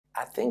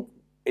I think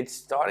it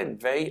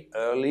started very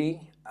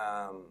early.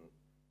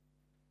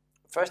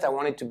 First, I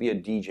wanted to be a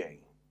DJ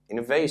in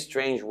a very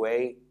strange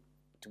way.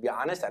 To be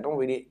honest, I don't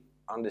really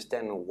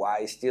understand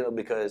why still,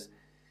 because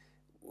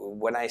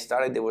when I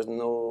started, there was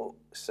no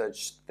such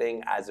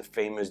thing as a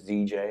famous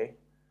DJ.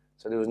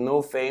 So there was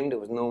no fame, there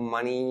was no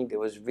money. There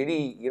was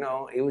really,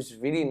 it was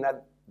really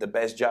not the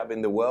best job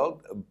in the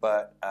world.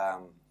 But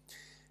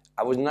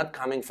I was not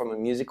coming from a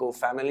musical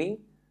family.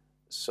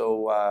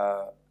 So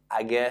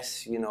I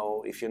guess,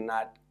 if you're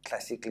not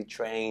classically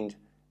trained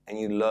and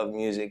you love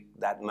music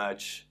that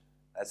much,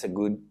 that's a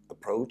good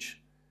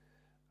approach.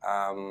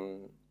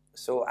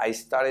 So I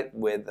started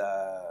with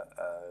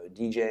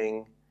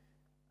DJing,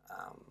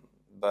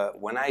 but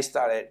when I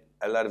started,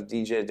 a lot of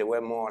DJs, they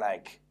were more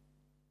like,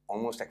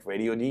 almost like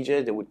radio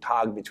DJs. They would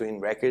talk between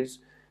records.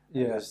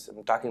 Yeah.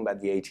 I'm talking about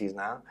the 80s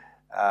now.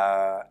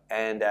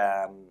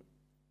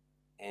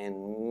 And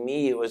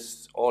me, it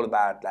was all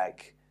about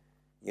like,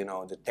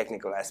 the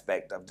technical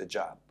aspect of the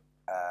job.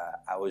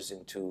 I was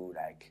into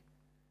like,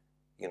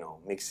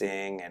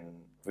 mixing and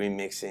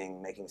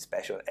remixing, making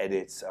special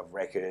edits of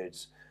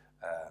records,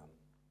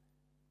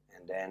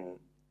 and then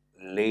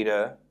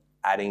later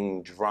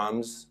adding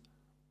drums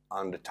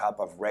on the top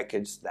of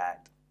records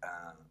that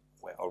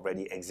were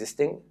already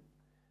existing.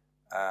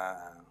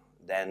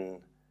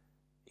 Then,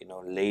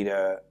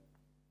 later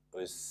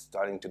was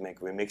starting to make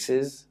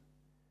remixes,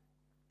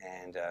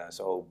 and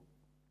so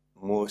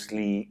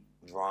mostly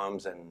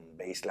drums and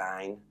bass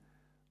line,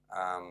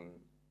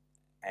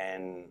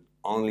 and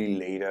only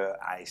later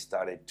I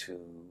started to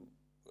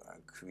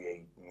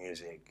create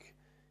music,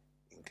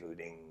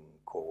 including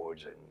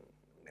chords and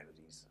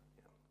melodies.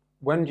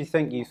 When do you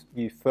think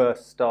you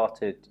first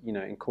started,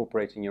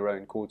 incorporating your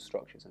own chord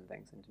structures and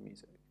things into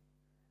music?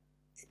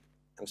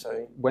 I'm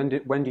sorry? When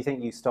do you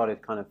think you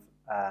started kind of,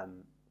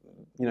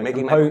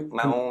 making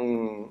my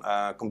own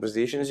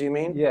compositions, you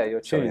mean? Yeah, your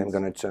tunes. Sorry, I'm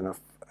going to turn off.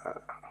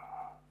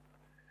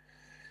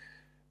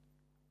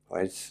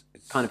 Well, it's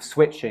kind of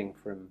switching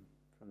from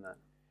that.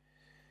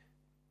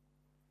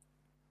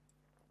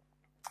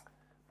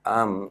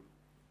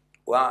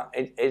 Well,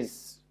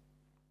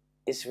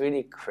 it's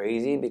really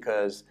crazy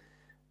because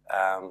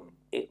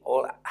it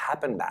all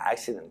happened by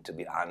accident, to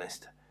be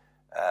honest.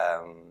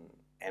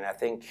 And I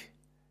think,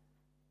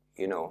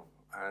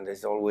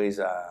 there's always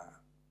a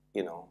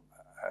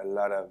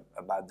lot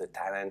about the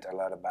talent, a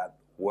lot about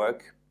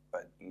work,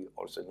 but you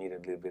also need a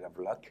little bit of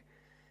luck.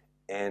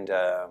 And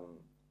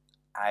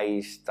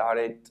I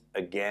started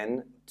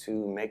again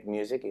to make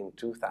music in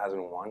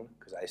 2001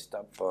 because I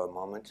stopped for a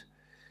moment.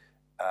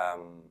 How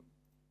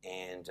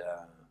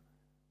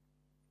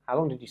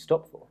long did you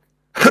stop for?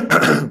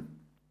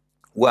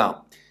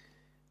 Well,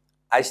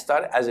 I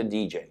started as a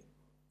DJ.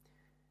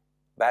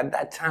 But at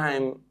that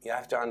time, you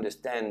have to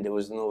understand there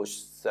was no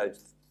such,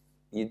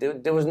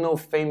 there was no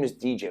famous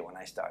DJ when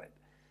I started.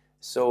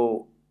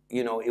 So,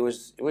 it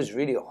was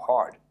really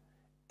hard.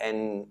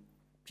 And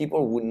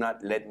people would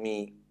not let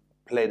me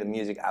play the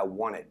music I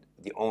wanted,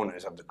 the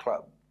owners of the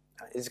club.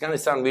 It's going to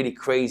sound really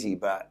crazy,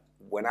 but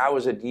when I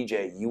was a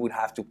DJ, you would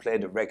have to play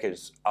the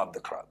records of the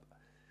club.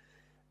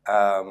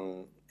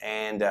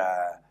 And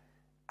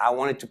I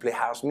wanted to play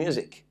house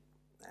music.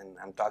 And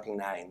I'm talking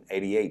now in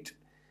 '88.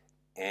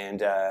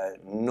 And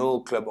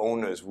no club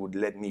owners would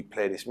let me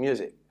play this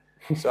music.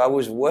 So I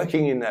was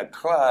working in a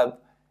club,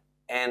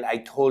 and I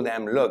told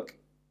them, look,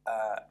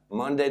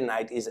 Monday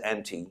night is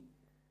empty.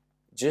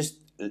 Just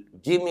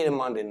give me the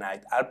Monday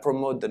night. I'll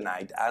promote the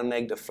night. I'll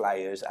make the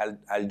flyers.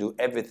 I'll do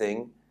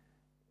everything.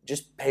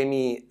 Just pay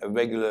me a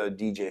regular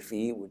DJ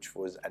fee, which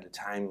was at the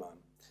time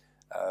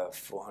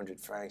 400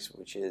 francs,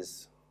 which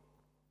is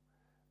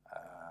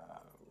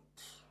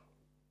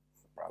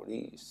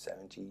probably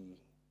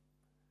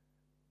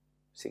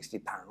 60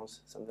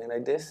 pounds, something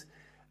like this.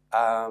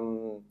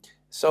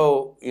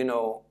 So,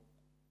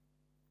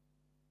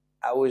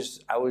 I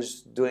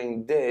was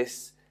doing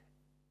this,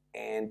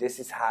 and this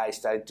is how I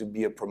started to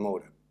be a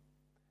promoter.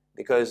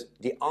 Because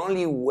the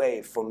only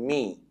way for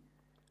me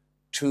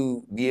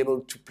to be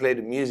able to play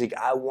the music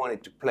I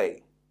wanted to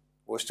play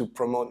was to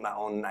promote my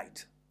own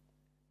night.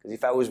 Because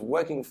if I was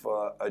working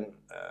for a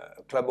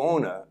club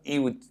owner, he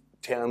would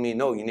tell me,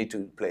 no, you need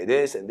to play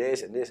this and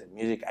this and this, and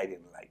music I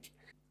didn't like.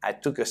 I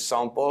took a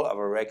sample of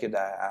a record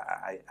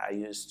I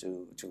used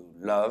to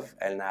love,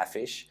 El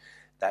Nafish,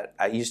 that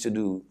I used to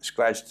do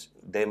scratched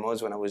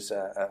demos when I was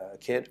a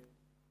kid.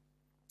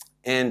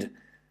 And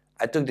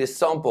I took this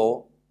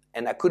sample,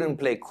 and I couldn't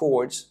play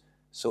chords,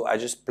 so I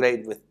just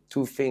played with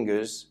 2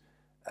 fingers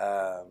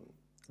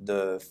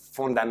the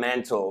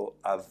fundamental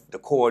of the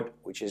chord,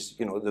 which is,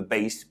 the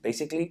bass,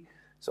 basically.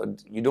 So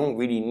you don't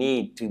really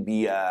need to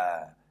be,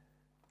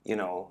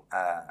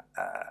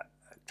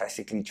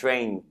 classically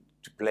trained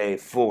to play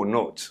 4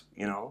 notes,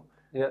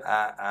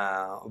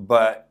 Yeah.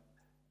 But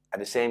at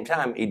the same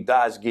time, it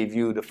does give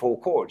you the 4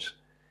 chords.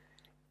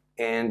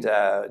 And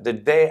the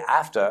day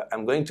after,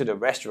 I'm going to the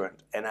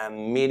restaurant, and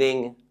I'm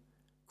meeting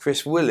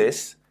Chris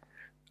Willis,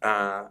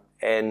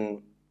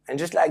 and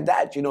just like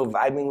that,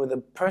 vibing with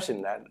a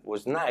person that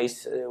was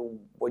nice.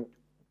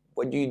 What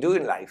do you do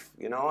in life?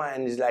 You know,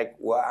 and he's like,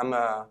 well, I'm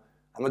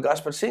a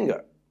gospel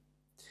singer.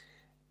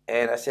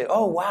 And I said,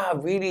 oh, wow,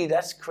 really?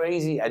 That's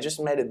crazy. I just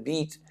made a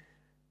beat.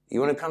 You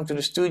want to come to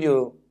the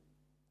studio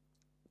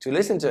to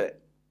listen to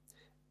it?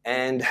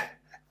 And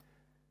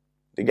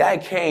the guy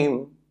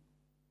came,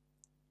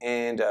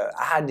 and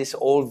I had this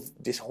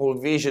whole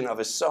vision of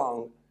a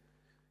song,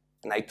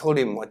 and I told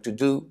him what to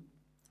do,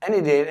 and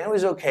he did, and it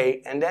was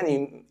okay. And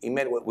then he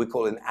made what we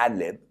call an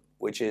ad-lib,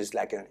 which is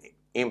like an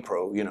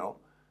impro, you know.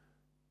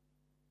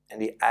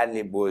 And the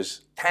ad-lib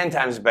was 10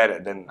 times better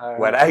than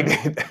what I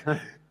did.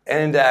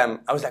 And I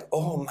was like,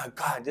 oh my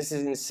God, this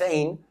is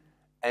insane.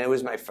 And it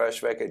was my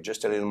first record,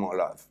 Just a Little More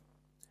Love.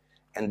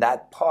 And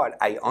that part,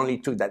 I only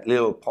took that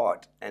little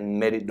part and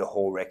made it the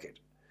whole record.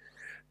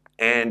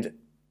 And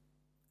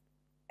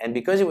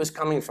because it was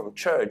coming from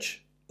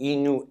church, he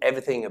knew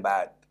everything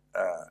about,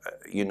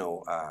 you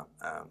know,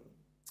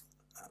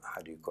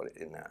 how do you call it?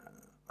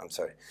 I'm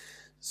sorry.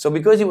 So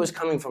because he was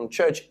coming from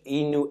church,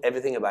 he knew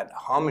everything about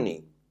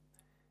harmony.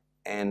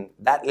 And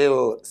that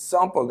little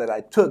sample that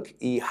I took,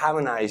 he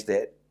harmonized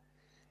it.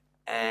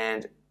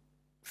 And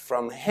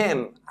from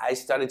him, I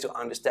started to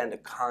understand the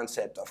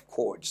concept of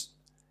chords.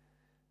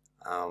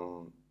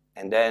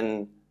 And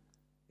then,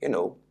 you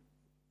know,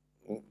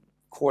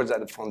 chords are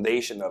the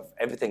foundation of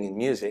everything in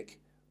music.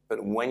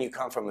 But when you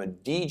come from a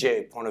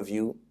DJ point of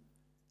view,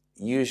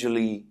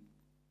 usually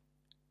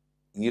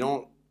you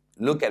don't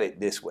look at it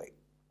this way.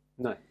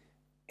 No.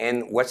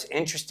 And what's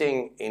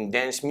interesting in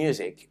dance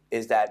music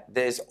is that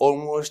there's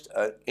almost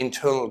an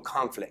internal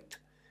conflict.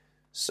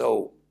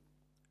 So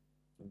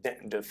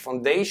the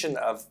foundation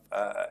of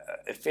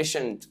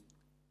efficient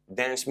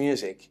dance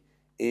music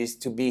is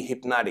to be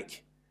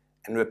hypnotic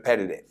and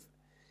repetitive.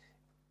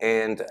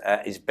 And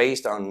it's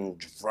based on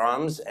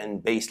drums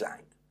and bass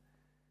line.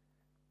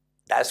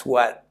 That's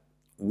what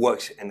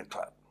works in the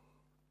club.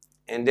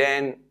 And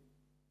then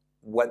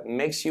what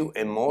makes you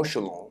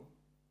emotional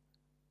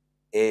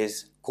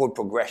is chord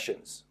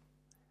progressions.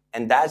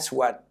 And that's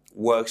what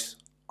works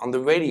on the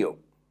radio.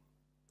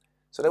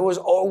 So there was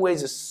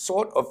always a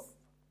sort of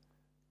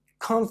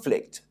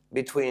conflict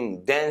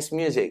between dance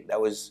music that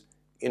was,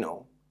 you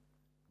know,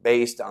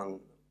 based on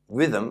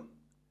rhythm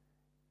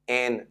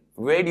and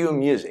radio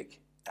music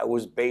that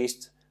was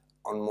based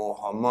on more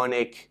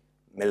harmonic,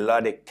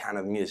 melodic kind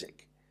of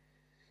music.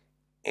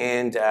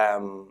 And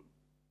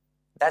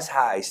that's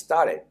how I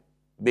started,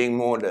 being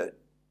more the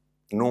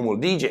normal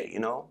DJ, you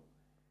know.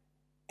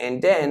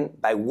 And then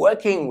by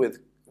working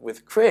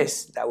with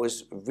Chris, that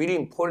was a really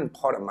important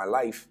part of my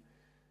life,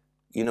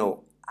 you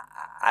know,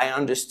 I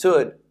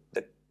understood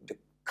the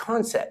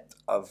concept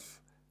of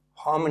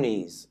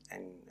harmonies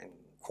and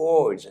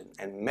chords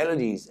and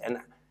melodies, and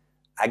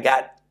I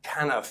got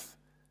kind of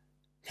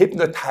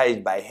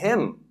hypnotized by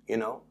him, you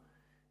know.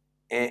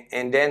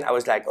 And then I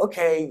was like,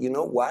 okay, you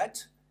know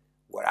what?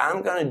 What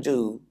I'm gonna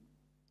do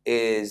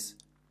is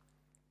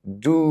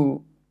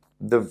do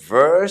the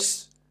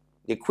verse,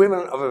 the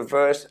equivalent of a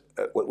verse,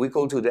 what we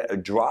call today a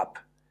drop.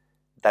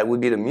 That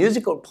would be the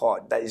musical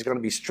part that is gonna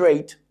be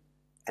straight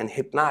and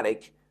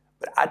hypnotic,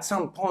 but at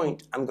some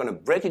point, I'm gonna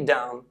break it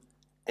down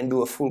and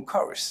do a full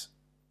chorus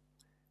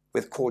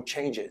with chord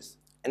changes.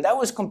 And that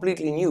was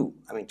completely new.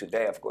 I mean,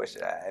 today, of course,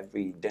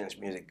 every dance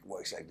music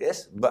works like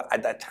this, but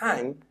at that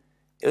time,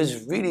 it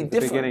was really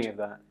different. The beginning of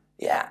that.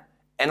 Yeah.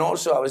 And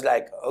also I was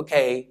like,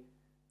 okay,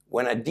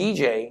 when I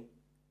DJ,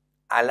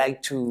 I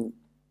like to,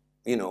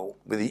 you know,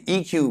 with the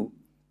EQ,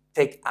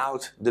 take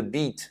out the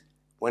beat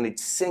when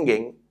it's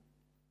singing.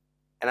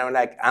 And I'm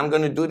like, I'm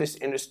gonna do this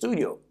in the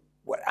studio.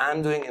 What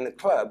I'm doing in the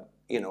club,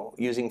 you know,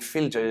 using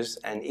filters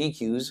and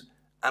EQs,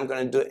 I'm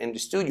gonna do it in the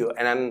studio.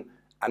 And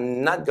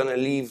I'm not gonna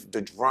leave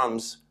the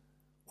drums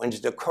when it's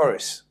the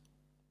chorus.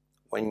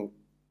 When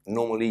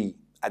normally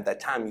at that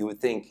time you would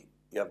think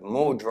you have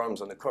more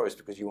drums on the chorus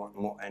because you want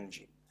more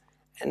energy.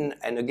 And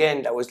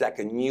again, that was like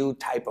a new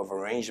type of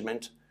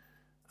arrangement.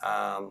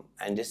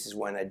 And this is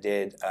when I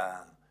did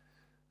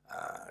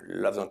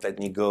Love Don't Let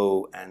Me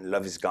Go and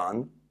Love Is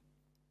Gone.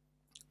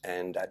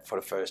 And that for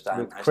the first time.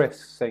 With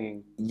Chris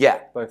singing. Yeah,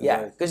 both of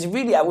yeah. those. Because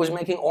really I was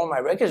making all my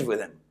records with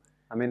him.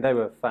 I mean, they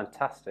were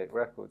fantastic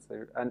records.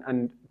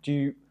 And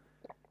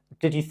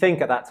did you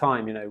think at that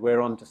time, you know,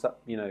 we're on to,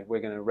 you know, we're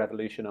going to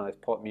revolutionize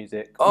pop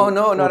music? Oh,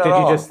 no, not at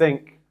all. Or did you just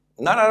think?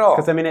 Not at all.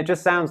 Because I mean, it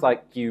just sounds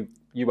like you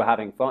were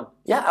having fun.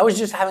 Yeah, I was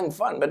just having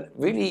fun, but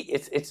really,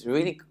 it's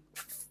really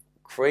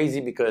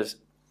crazy because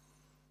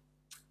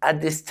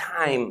at this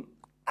time,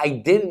 I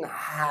didn't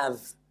have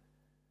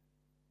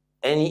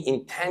any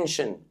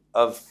intention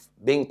of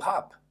being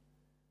pop.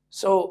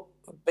 So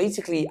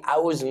basically, I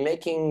was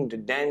making the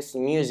dance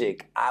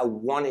music I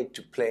wanted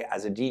to play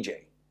as a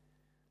DJ.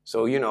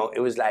 So, you know, it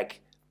was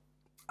like,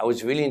 I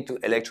was really into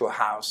electro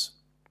house.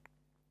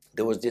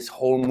 There was this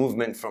whole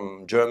movement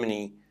from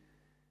Germany.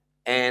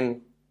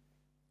 And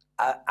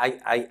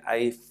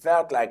I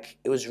felt like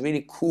it was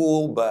really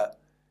cool, but,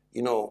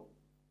 you know,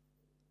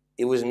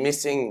 it was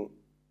missing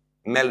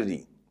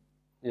melody.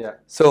 Yeah.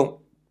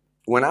 So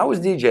when I was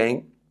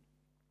DJing,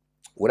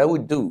 what I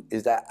would do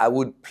is that I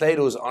would play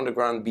those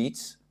underground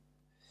beats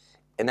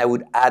and I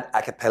would add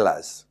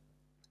acapellas.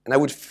 And I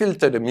would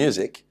filter the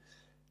music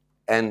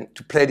and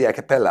to play the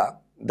acapella.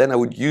 Then I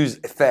would use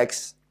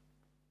effects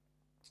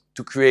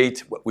to create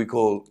what we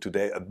call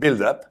today a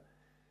build-up.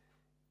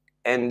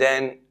 And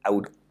then I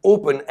would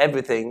open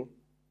everything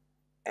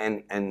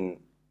and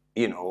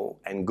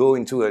go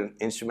into an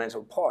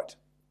instrumental part.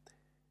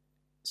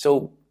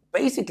 So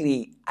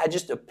basically, I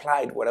just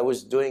applied what I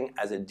was doing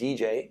as a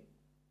DJ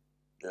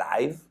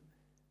live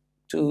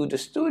to the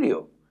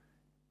studio.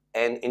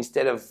 And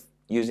instead of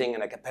using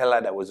an a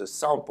cappella that was a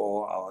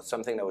sample or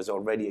something that was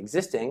already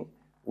existing,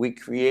 we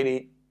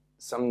created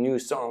some new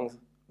songs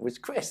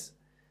with Chris.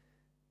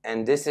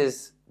 And this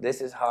is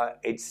how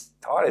it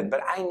started.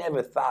 But I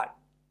never thought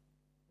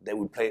they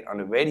would play it on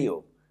the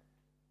radio.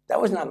 That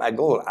was not my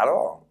goal at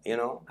all, you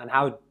know. And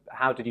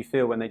how did you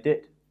feel when they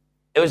did?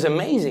 It was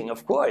amazing,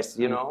 of course,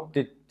 you know.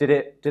 Did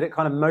it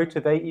kind of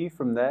motivate you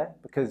from there?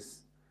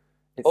 Because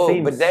it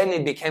seems... but then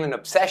it became an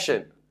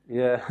obsession.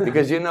 Yeah.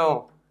 Because, you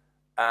know,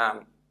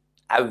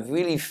 I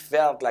really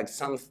felt like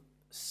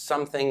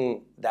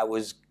something that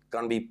was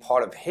going to be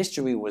part of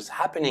history was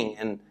happening.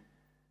 And,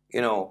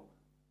 you know,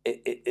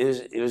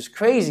 it was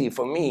crazy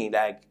for me.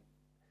 Like,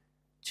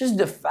 just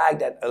the fact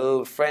that a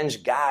little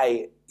French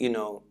guy, you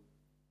know,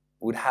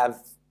 would have,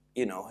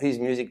 you know, his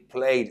music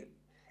played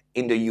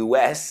in the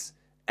US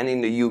and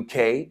in the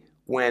UK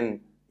when,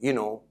 you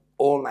know,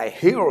 all my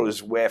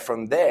heroes were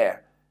from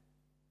there.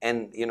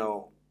 And, you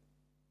know,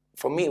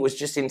 for me, it was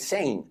just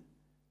insane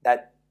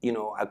that, you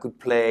know, I could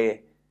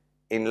play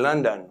in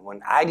London.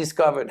 When I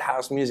discovered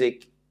house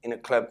music in a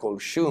club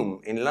called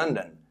Shoom in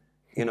London,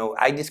 you know,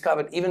 I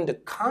discovered even the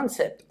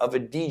concept of a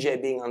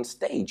DJ being on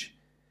stage.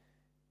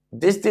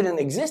 This didn't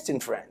exist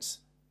in France,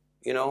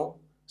 you know?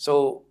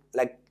 So,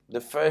 like, the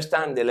first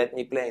time they let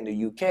me play in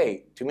the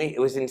UK, to me, it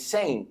was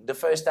insane. The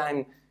first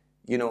time,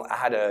 you know, I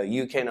had a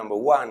UK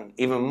 #1,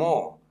 even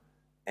more.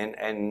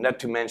 And not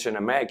to mention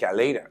America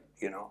later,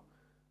 you know?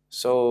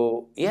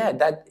 So, yeah,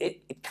 that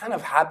it kind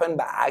of happened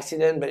by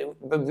accident,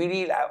 but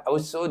really, I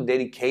was so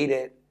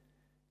dedicated,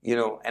 you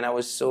know, and I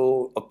was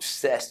so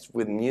obsessed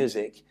with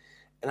music.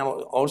 And I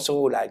was also,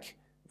 like,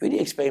 really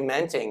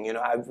experimenting, you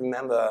know? I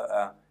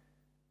remember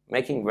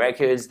making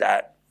records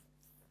that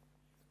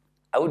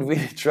I would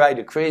really try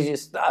the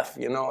craziest stuff,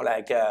 you know,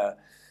 like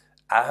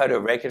I heard a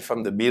record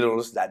from the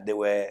Beatles that they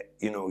were,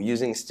 you know,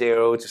 using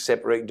stereo to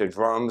separate the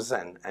drums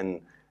and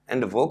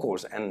the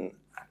vocals. And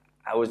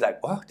I was like,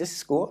 oh, this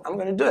is cool, I'm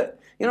gonna do it.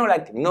 You know,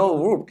 like no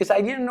rule, because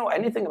I didn't know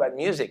anything about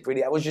music,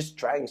 really. I was just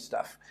trying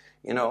stuff,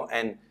 you know,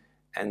 and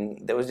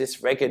there was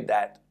this record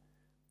that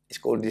is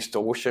called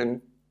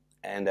Distortion.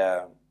 And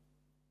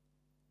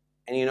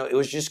you know, it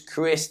was just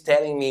Chris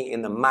telling me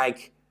in the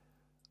mic,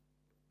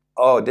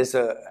 oh,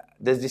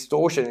 there's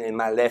distortion in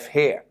my left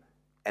ear.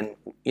 And,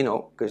 you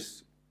know,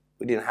 because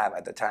we didn't have,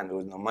 at the time, there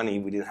was no money.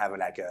 We didn't have,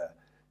 like, a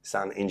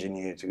sound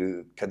engineer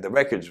to cut the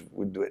records.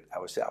 We'd do it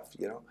ourselves,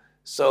 you know.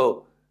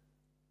 So,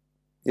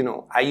 you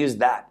know, I used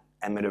that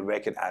and made a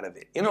record out of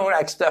it. You know,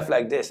 like stuff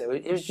like this.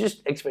 It was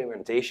just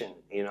experimentation,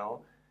 you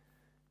know.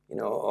 You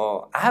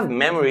know, I have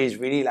memories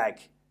really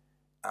like,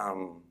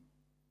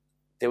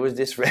 there was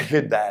this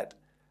record that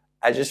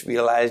I just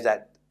realized that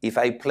if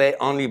I play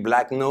only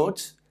black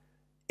notes,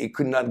 it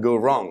could not go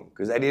wrong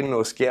because I didn't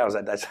know scales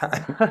at that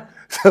time.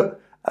 So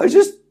I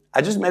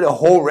just made a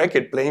whole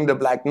record playing the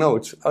black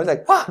notes. I was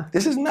like, wow,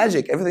 this is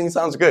magic. Everything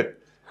sounds good,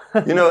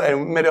 you know,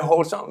 and made a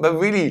whole song. But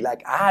really,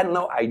 like, I had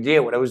no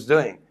idea what I was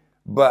doing.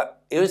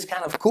 But it was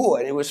kind of cool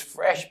and it was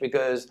fresh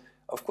because,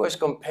 of course,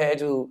 compared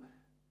to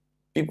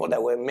people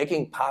that were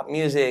making pop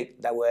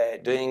music, that were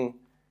doing,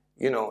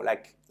 you know,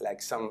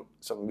 like some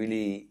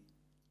really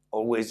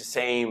always the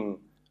same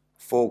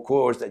 4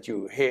 chords that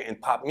you hear in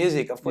pop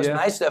music. Of course,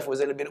 my stuff was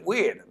a little bit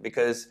weird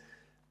because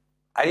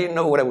I didn't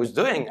know what I was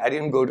doing. I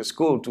didn't go to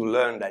school to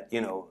learn that,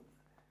 you know,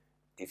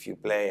 if you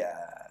play,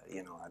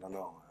 you know, I don't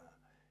know,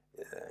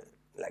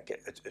 like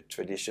a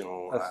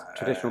traditional...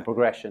 traditional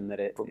progression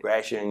that it...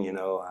 Progression, you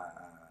know...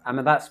 I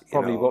mean, that's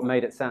probably what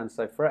made it sound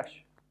so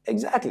fresh.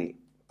 Exactly.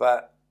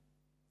 But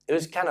it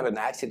was kind of an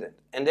accident.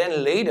 And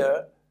then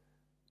later,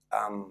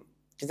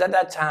 because at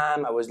that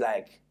time I was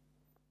like,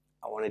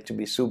 I wanted to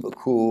be super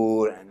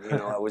cool, and you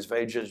know, I was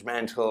very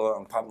judgmental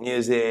on pop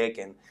music,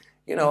 and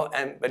you know,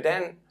 but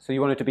then. So you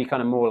wanted to be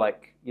kind of more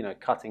like, you know,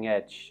 cutting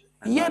edge.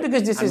 Yeah, like,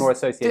 because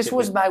this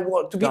was my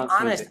world. To be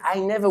honest, I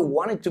never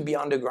wanted to be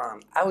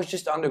underground. I was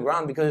just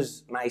underground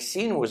because my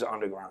scene was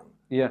underground.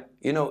 Yeah.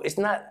 You know, it's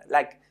not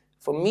like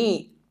for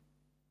me.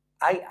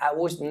 I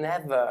was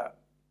never.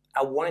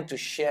 I wanted to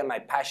share my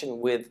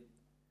passion with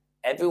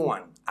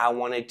everyone. I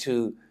wanted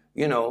to,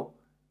 you know.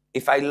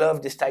 If I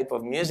love this type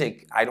of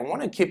music, I don't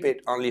want to keep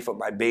it only for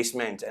my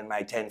basement and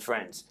my 10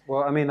 friends.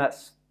 Well, I mean,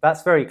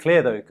 that's very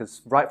clear, though,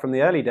 because right from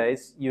the early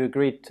days, you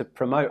agreed to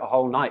promote a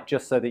whole night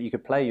just so that you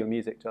could play your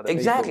music to other people.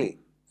 Exactly.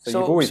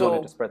 So you've always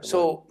wanted to spread the word.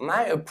 So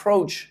my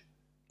approach,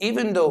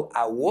 even though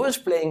I was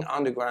playing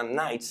underground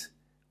nights,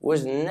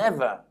 was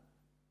never,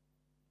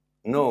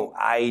 no,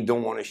 I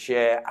don't want to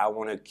share. I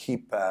want to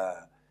keep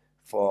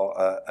for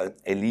an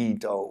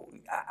elite, or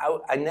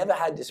I never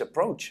had this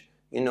approach.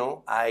 You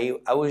know, I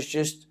was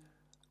just,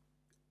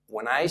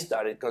 when I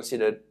started,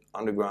 considered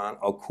underground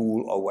or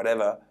cool or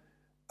whatever,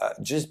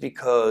 just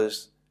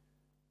because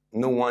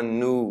no one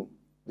knew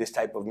this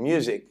type of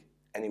music,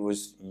 and it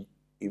was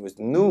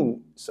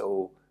new,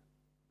 so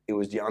it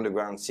was the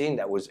underground scene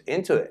that was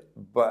into it.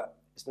 But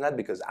it's not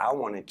because I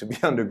wanted to be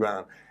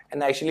underground.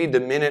 And actually, the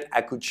minute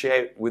I could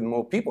share it with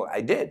more people,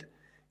 I did,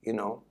 you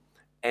know.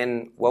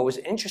 And what was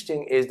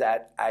interesting is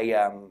that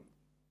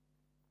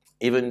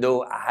even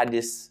though I had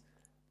this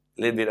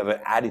little bit of an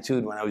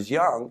attitude when I was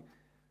young,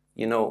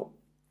 you know,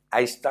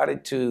 I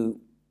started to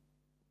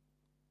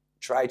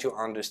try to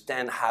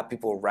understand how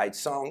people write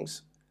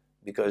songs,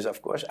 because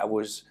of course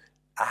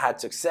I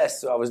had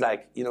success. So I was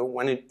like, you know,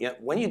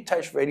 when you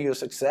touch radio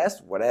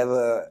success,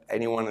 whatever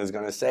anyone is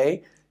gonna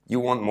say, you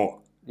want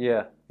more.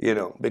 Yeah. You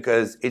know,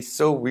 because it's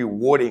so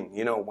rewarding.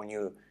 You know,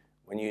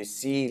 when you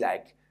see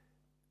like,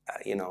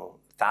 you know,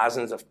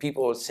 thousands of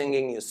people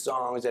singing your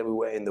songs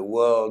everywhere in the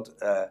world.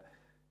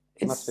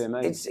 Must be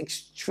amazing. It's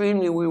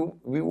extremely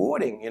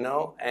rewarding. You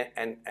know,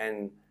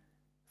 and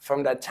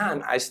from that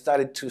time I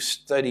started to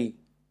study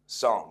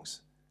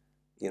songs.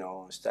 You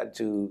know, started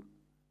to,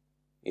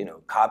 you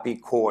know, copy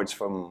chords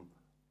from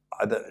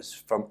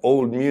others, from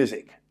old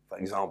music, for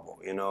example,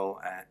 you know,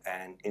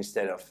 and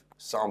instead of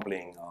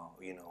sampling or,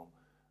 you know,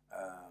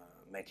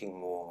 making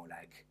more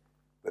like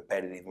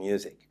repetitive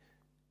music.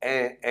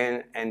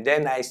 And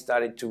then I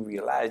started to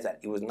realize that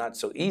it was not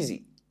so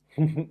easy.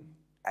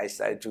 I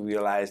started to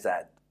realize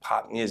that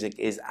pop music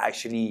is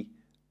actually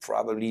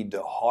probably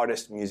the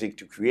hardest music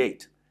to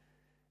create.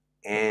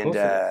 And,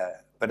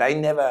 but I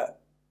never,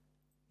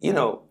 you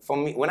know, for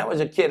me, when I was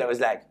a kid, I was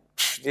like,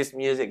 this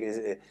music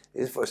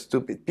is for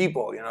stupid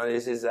people. You know,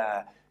 this is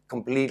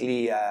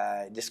completely,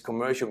 this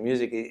commercial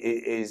music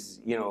is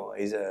you know,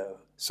 is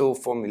so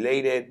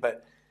formulated.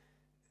 But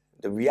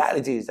the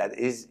reality is that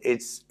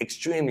it's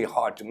extremely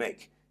hard to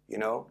make, you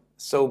know.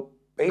 So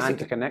basically, and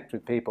to connect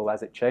with people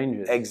as it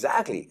changes.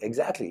 Exactly.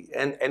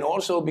 And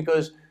also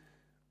because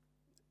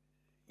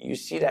you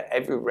see that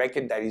every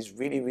record that is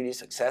really, really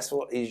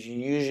successful is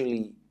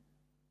usually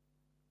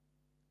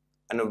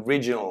an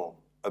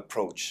original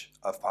approach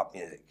of pop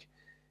music.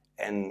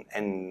 And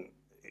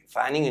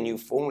finding a new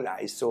formula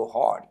is so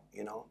hard,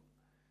 you know.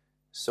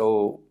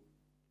 So,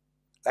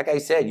 like I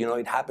said, you know,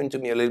 it happened to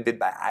me a little bit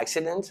by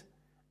accident,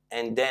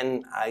 and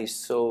then I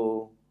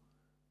saw,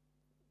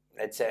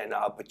 let's say, an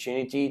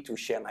opportunity to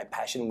share my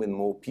passion with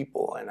more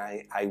people, and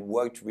I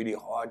worked really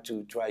hard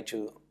to try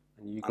to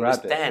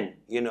understand,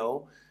 you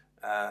know,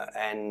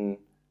 and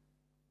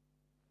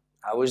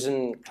I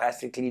wasn't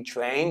classically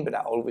trained, but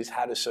I always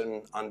had a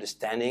certain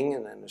understanding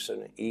and a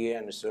certain ear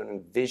and a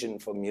certain vision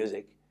for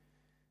music.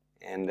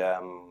 And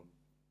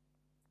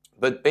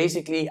but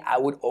basically, I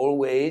would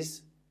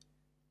always,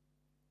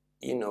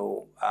 you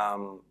know, I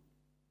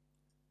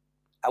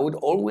would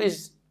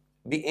always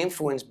be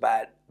influenced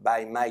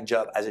by my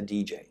job as a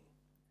DJ.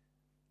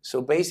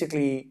 So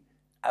basically,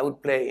 I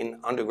would play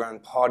in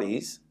underground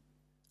parties.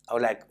 I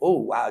was like, oh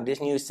wow, this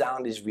new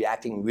sound is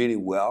reacting really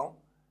well.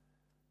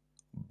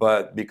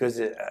 But because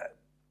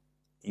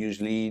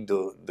usually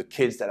the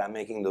kids that are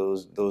making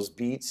those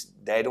beats,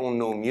 they don't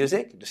know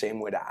music the same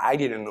way that I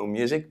didn't know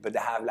music, but they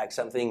have like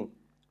something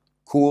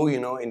cool, you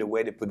know, in the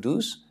way they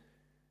produce.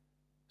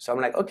 So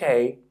I'm like,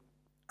 okay,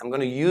 I'm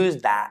gonna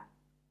use that,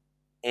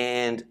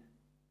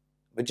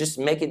 but just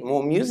make it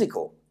more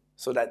musical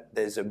so that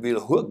there's a real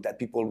hook that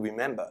people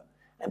remember.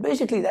 And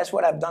basically that's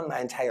what I've done my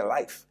entire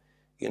life,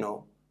 you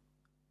know,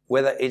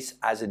 whether it's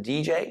as a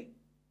DJ,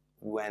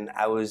 when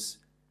I was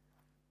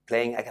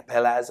playing a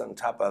cappellas on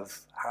top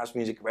of house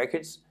music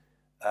records,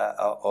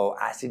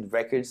 or acid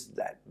records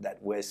that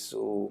were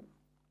so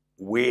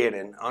weird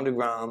and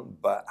underground,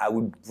 but I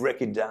would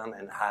break it down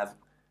and have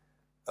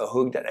a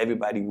hook that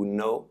everybody would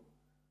know.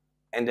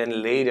 And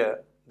then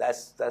later,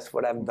 that's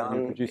what I've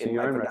done in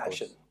my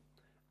production. Records.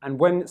 And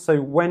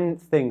when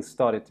things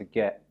started to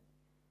get,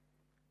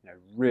 you know,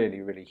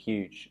 really, really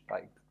huge,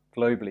 like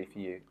globally for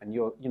you, and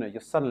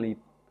you're suddenly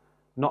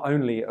not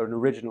only an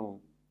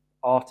original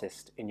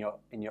artist in your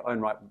own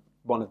right,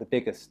 one of the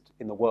biggest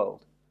in the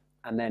world,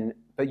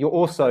 but you're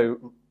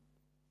also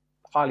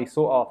highly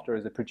sought after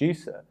as a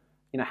producer.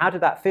 You know, how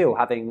did that feel,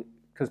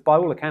 because by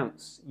all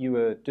accounts you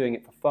were doing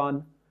it for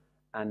fun,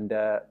 and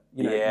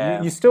you know,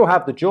 yeah. you still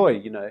have the joy,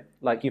 you know,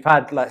 like you've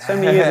had like so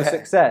many years of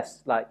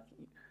success, like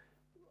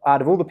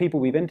out of all the people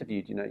we've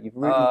interviewed, you know, you've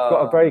really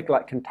got a very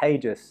like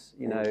contagious,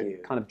 you know,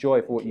 kind of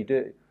joy for what you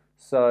do.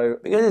 So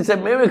because it's a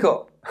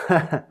miracle.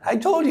 I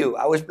told you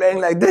I was playing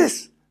like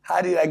this.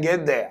 How did I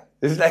get there?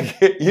 It's like,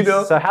 you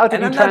know. So how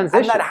did you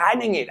transition? I'm not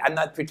hiding it. I'm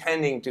not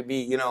pretending to be,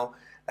 you know,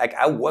 like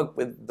I work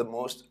with the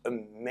most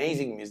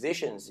amazing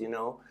musicians, you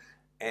know,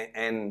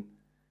 and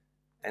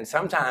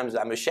sometimes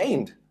I'm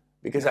ashamed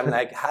because I'm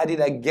like, how did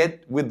I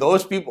get with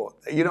those people,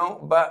 you know?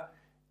 But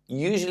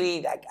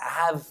usually, like I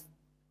have,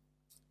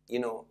 you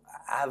know,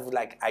 I have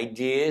like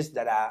ideas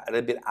that are a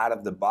little bit out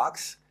of the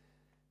box,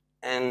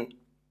 and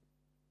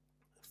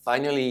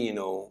finally, you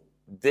know,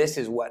 this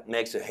is what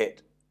makes a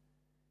hit.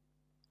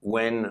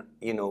 When,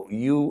 you know,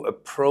 you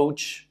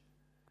approach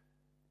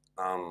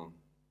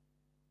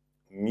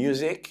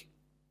music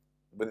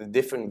with a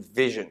different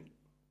vision.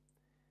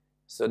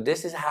 So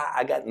this is how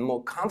I got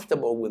more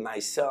comfortable with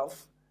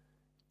myself,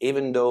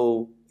 even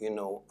though, you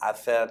know, I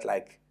felt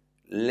like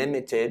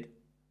limited.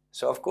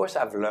 So of course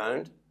I've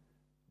learned,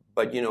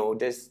 but you know,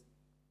 there's,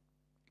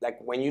 like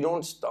when you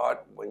don't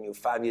start when you're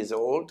 5 years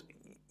old,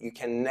 you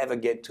can never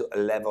get to a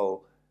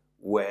level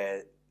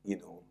where, you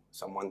know,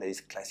 someone that is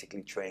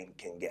classically trained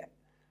can get.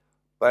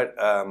 But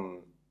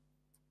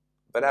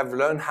I've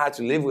learned how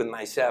to live with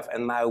myself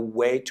and my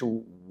way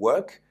to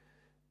work,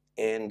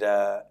 and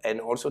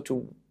also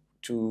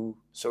to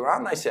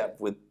surround myself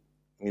with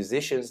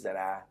musicians that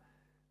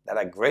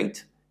are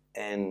great,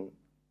 and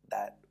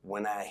that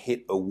when I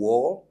hit a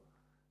wall,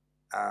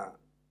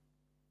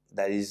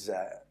 that is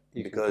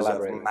because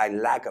of my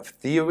lack of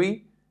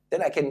theory,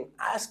 then I can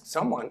ask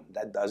someone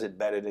that does it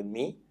better than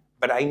me.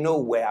 But I know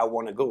where I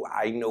want to go.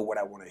 I know what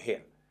I want to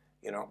hear,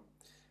 you know.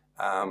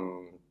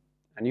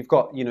 And you've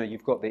got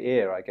the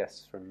ear, I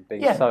guess, from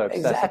being so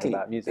obsessive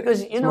about music.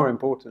 Because, it's more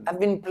important. I've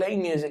been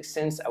playing music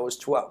since I was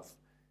 12,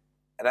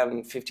 and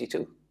I'm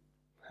 52.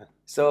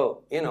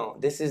 So, you know,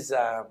 this is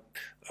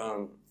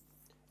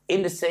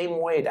in the same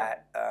way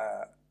that,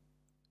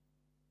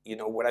 you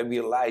know, what I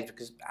realized,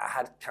 because I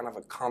had kind of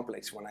a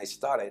complex when I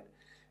started,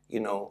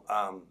 you know,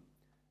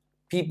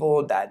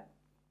 people that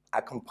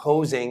are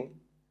composing,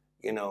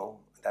 you know,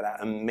 that are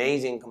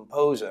amazing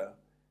composer,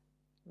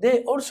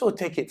 they also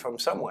take it from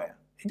somewhere.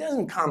 It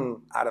doesn't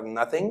come out of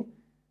nothing.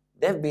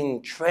 They've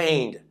been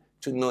trained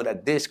to know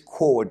that this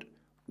chord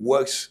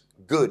works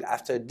good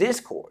after this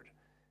chord.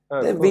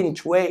 They've been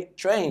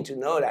trained to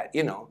know that,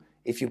 you know,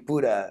 if you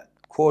put a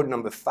chord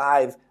number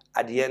 5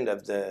 at the end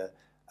of the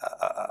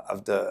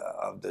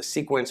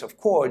sequence of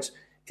chords,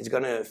 it's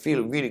gonna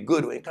feel really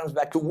good when it comes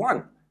back to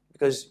 1,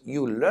 because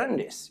you learn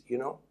this, you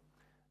know.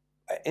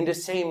 In the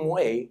same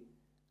way,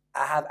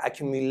 I have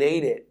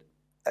accumulated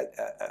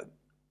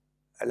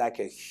like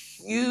a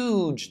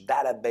huge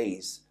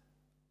database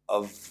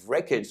of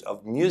records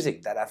of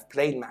music that I've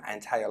played my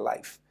entire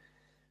life.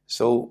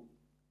 So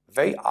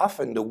very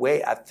often the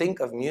way I think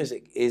of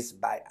music is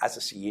by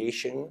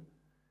association.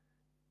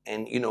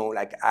 And, you know,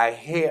 like I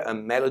hear a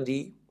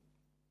melody.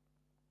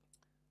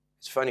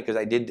 It's funny because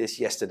I did this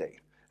yesterday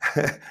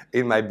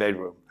in my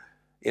bedroom.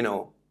 You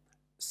know,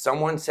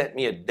 someone sent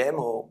me a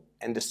demo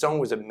and the song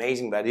was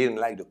amazing, but I didn't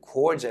like the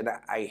chords, and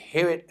I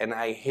hear it and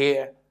I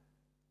hear,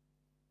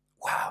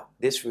 wow,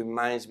 this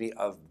reminds me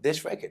of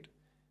this record.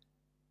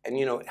 And,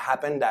 you know, it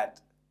happened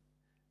that,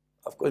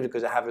 of course,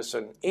 because I have a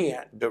certain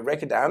ear, the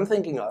record that I'm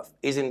thinking of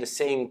is in the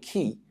same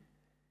key.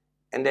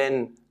 And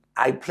then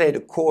I play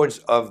the chords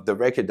of the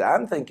record that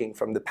I'm thinking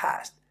from the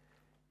past,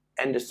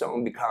 and the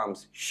song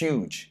becomes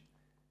huge.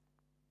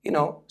 You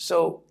know,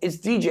 so it's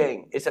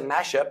DJing, it's a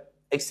mashup,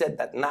 except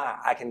that now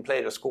I can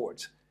play those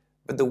chords.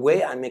 But the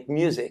way I make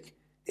music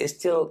is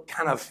still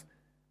kind of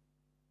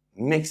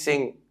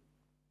mixing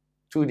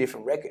 2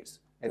 different records.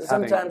 It's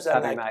sometimes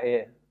having that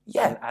ear.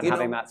 Yeah, and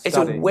having that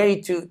study. It's a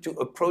way to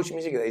approach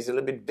music that is a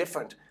little bit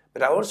different.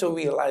 But I also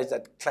realized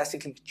that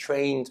classically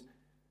trained,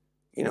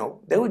 you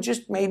know, they would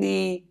just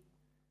maybe,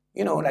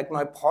 you know, like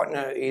my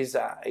partner is,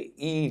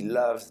 he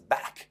loves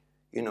Bach,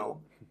 you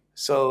know.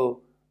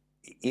 So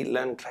he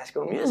learned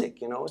classical music,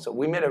 you know. So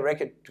we made a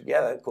record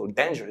together called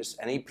Dangerous,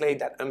 and he played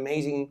that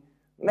amazing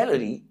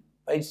melody,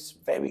 but it's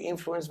very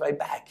influenced by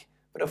Bach.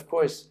 But of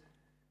course,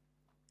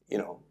 you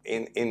know,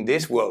 in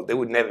this world, they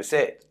would never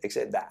say it,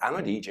 except that I'm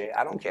a DJ.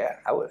 I don't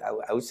care. I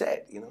would say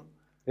it, you know.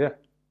 Yeah.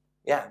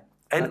 Yeah.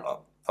 And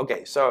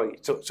okay, sorry.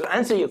 So to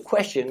answer your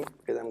question,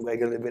 because I'm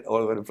going a little bit all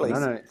over the place.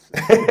 No.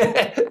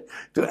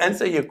 To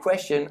answer your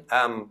question,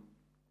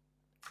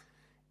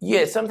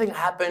 yeah, something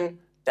happened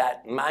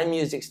that my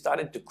music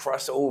started to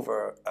cross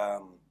over,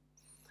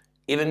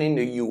 even in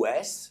the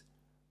U.S.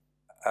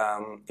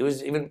 It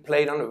was even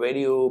played on the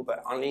radio,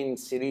 but only in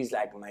cities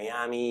like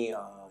Miami,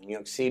 New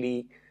York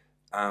City,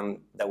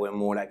 that were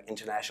more like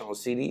international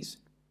cities.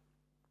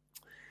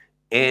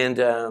 And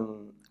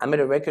I made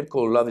a record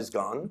called Love Is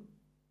Gone.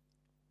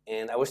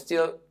 And I was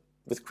still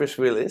with Chris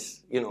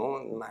Willis, you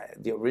know,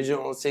 the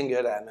original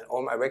singer that I made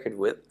all my record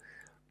with.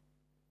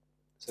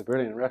 It's a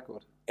brilliant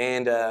record.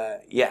 And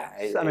yeah.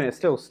 It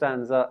still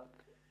stands up.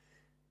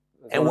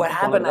 And what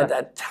happened at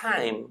that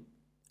time,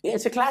 yeah,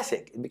 it's a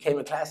classic. It became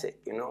a classic,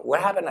 you know.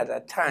 What happened at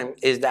that time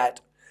is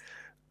that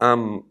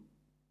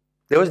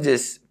there was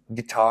this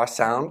guitar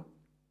sound.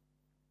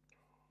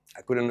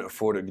 I couldn't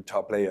afford a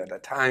guitar player at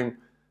that time,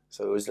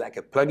 so it was like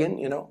a plugin,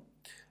 you know.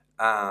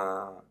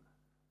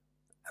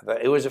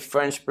 But it was a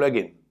French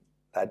plugin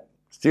that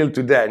still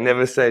today I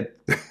never said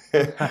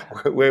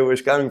where it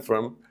was coming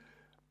from.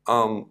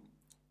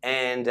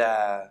 And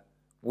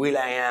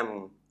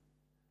Will.i.am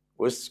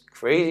was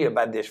crazy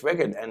about this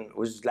record and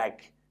was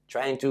like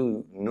trying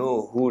to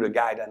know who the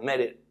guy that made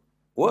it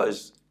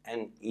was.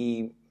 And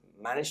he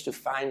managed to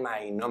find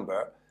my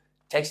number,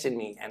 texted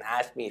me and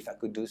asked me if I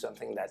could do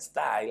something that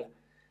style.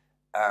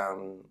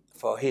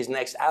 for his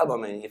next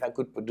album, and if I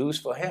could produce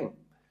for him.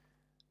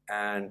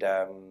 And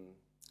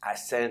I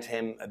sent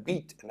him a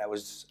beat, and that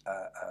was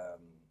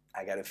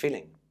I Got a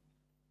Feeling.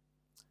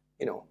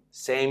 You know,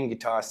 same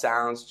guitar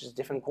sounds, just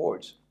different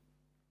chords.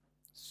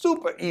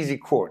 Super easy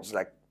chords,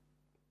 like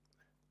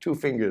 2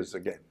 fingers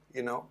again,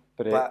 you know.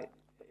 But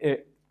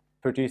it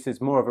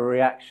produces more of a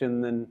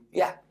reaction than...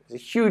 Yeah, it's a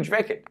huge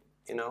record,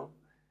 you know.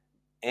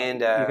 And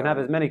you can have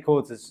as many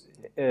chords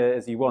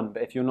as you want,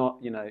 but if you're not,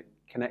 you know,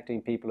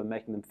 connecting people and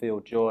making them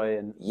feel joy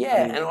and... Yeah,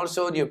 I mean, and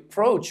also the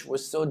approach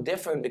was so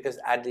different because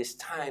at this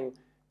time,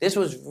 this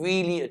was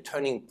really a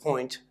turning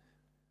point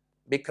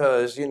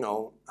because, you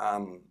know,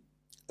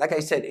 like I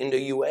said, in the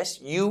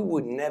US, you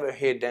would never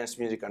hear dance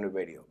music on the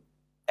radio,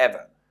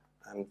 ever.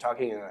 I'm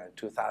talking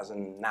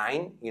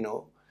 2009, you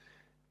know.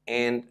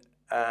 And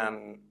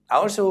I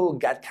also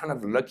got kind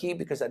of lucky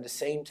because at the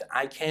same time,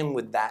 I came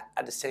with that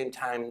at the same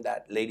time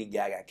that Lady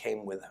Gaga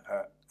came with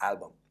her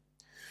album.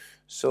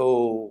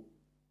 So,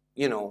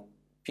 you know,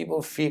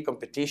 people fear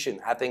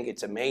competition. I think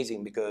it's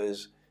amazing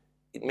because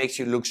it makes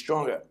you look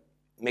stronger.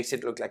 It makes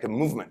it look like a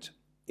movement,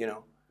 you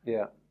know.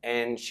 Yeah.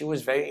 And she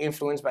was very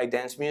influenced by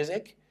dance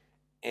music.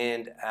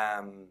 And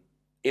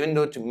even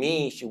though to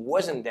me, she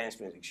wasn't dance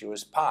music, she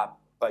was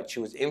pop, but she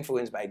was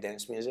influenced by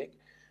dance music.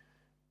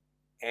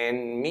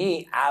 And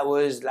me, I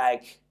was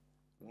like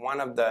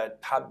one of the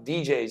top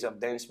DJs of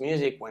dance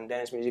music when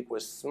dance music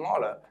was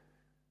smaller.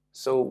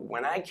 So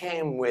when I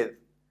came with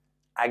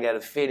I Got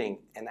a Feeling,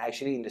 and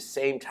actually in the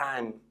same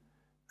time,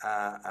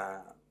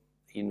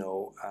 you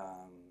know,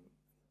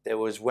 there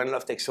was When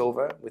Love Takes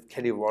Over with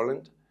Kelly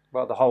Rowland.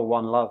 Well, the whole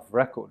One Love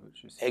record,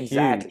 which was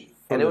exactly. huge.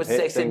 And it was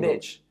Sexy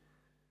Bitch.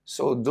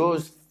 So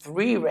those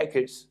 3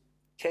 records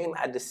came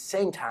at the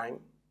same time,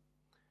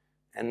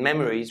 and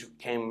Memories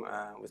came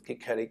with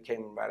Kid Cudi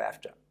came right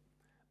after.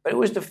 But it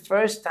was the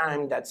first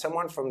time that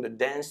someone from the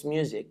dance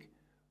music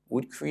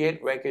would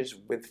create records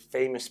with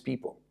famous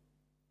people.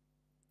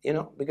 You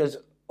know, because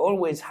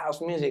always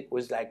house music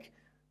was like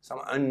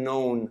some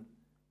unknown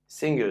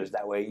singers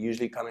that were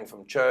usually coming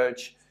from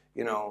church,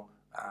 you know,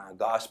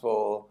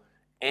 gospel,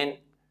 and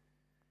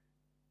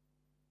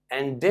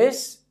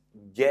this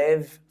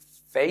gave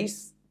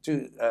faith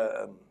to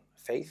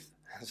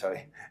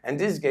and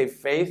this gave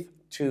faith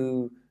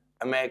to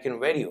American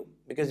radio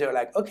because they were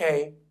like,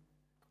 okay,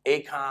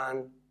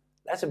 Akon,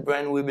 that's a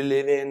brand we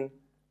believe in.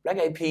 Black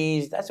Eyed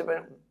Peas, that's a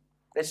brand.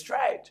 Let's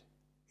try it,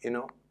 you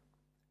know.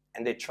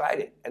 And they tried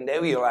it, and they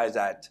realized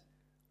that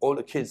all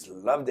the kids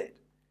loved it.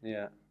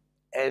 Yeah.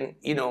 And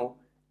you know,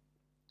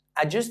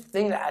 I just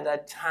think that at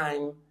that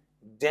time,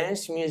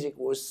 dance music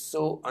was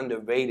so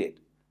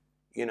underrated.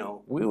 You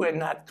know, we were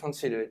not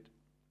considered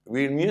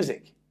real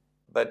music.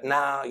 But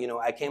now, you know,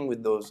 I came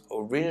with those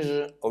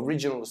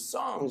original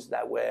songs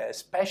that were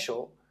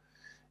special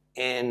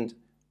and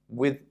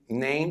with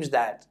names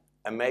that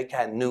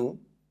America knew.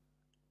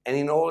 And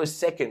in all a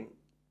second,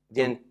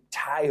 the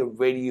entire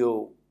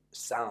radio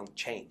sound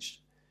changed.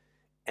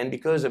 And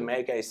because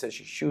America is such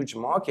a huge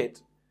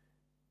market,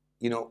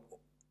 you know,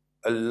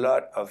 a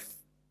lot of,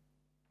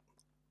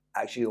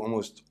 actually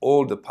almost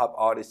all the pop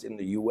artists in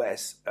the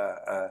US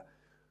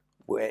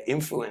were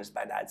influenced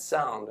by that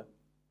sound.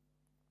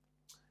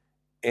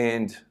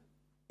 And,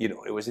 you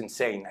know, it was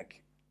insane.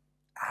 Like,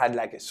 I had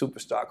like a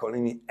superstar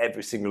calling me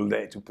every single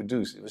day to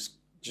produce. It was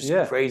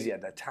just crazy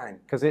at that time.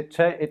 Because it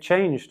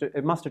changed.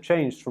 It must have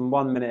changed from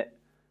 1 minute.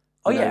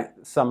 You know,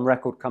 some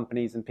record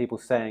companies and people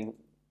saying,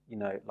 you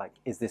know, like,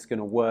 is this going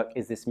to work?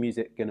 Is this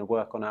music going to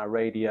work on our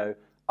radio?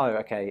 Oh,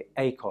 okay,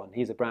 Akon,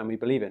 he's a brand we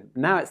believe in.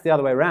 Now it's the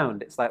other way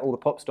around. It's like all the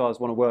pop stars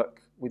want to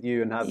work with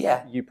you and have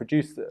you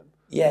produce them.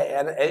 Yeah,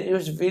 and it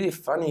was really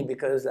funny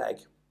because, like,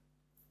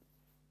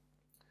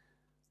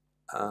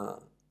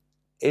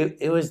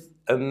 it was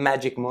a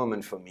magic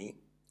moment for me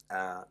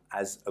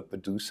as a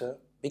producer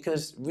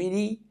because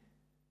really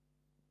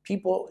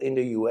people in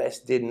the US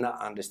did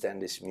not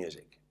understand this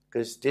music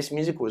because this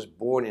music was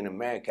born in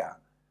America,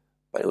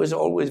 but it was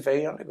always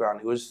very underground.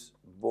 It was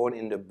born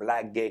in the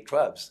black gay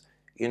clubs,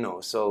 you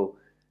know, so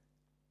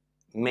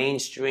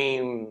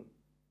mainstream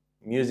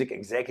music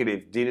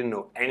executive didn't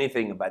know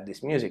anything about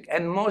this music,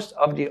 and most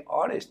of the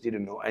artists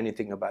didn't know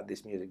anything about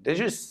this music. They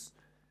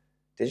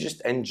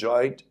just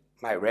enjoyed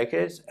my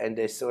records and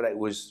they saw that it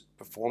was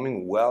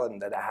performing well and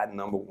that I had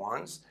number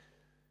ones.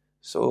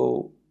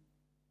 So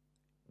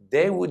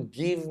they would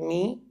give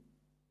me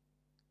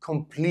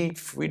complete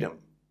freedom.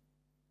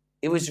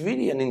 It was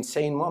really an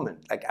insane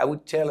moment. Like, I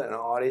would tell an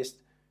artist,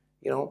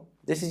 you know,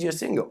 this is your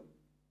single,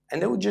 and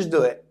they would just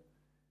do it.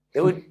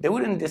 They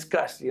wouldn't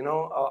discuss, you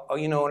know, or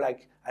you know,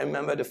 like, I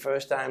remember the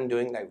first time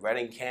doing like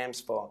writing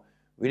camps for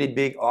really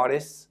big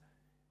artists,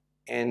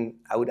 and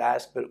I would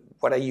ask, but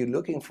what are you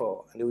looking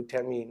for? And they would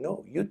tell me,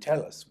 no, you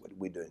tell us what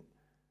we're doing.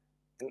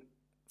 And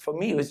for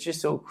me, it was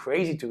just so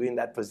crazy to be in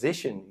that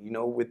position, you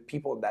know, with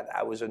people that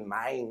I was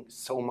admiring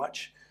so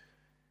much.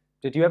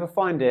 Did you ever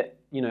find it,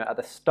 you know, at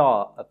the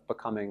start of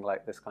becoming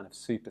like this kind of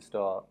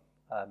superstar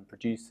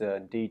producer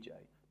and DJ,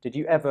 did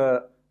you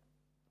ever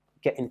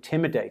get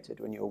intimidated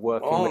when you were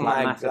working Oh with like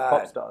my massive God.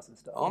 pop stars and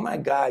stuff? Oh my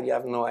God, you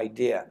have no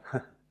idea.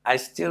 I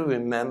still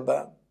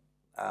remember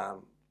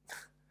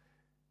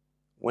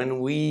when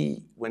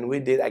we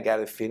did I Got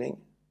a Feeling.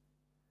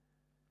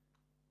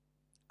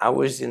 I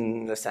was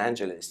in Los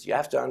Angeles. You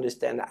have to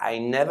understand, I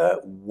never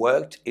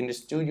worked in a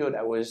studio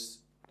that was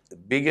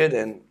bigger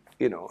than,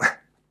 you know,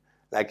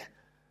 like,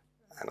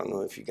 I don't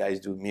know if you guys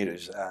do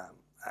meters,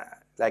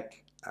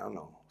 like, I don't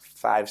know,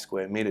 5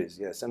 square meters,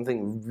 yeah,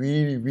 something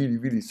really, really,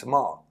 really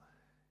small.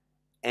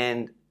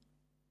 And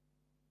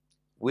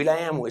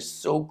Will.i.am was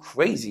so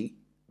crazy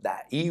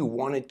that he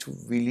wanted to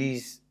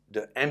release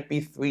the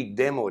MP3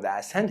 demo that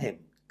I sent him.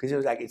 Because he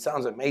was like, it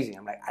sounds amazing.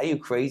 I'm like, are you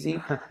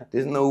crazy?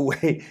 There's no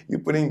way you're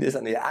putting this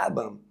on the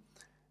album.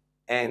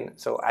 And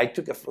so I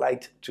took a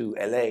flight to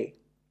LA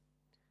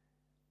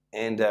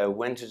and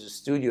went to the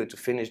studio to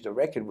finish the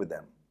record with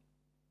them.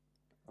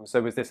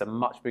 So was this a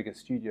much bigger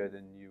studio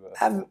than you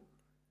were?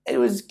 It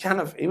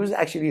was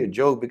actually a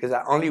joke because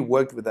I only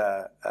worked with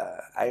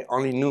I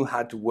only knew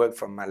how to work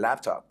from my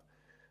laptop.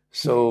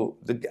 So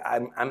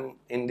I'm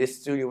in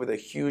this studio with a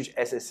huge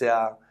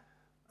SSL,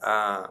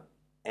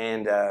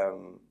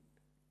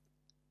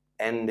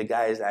 and the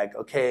guy's like,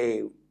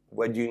 okay,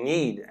 what do you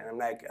need? And I'm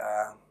like,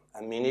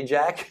 a mini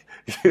jack,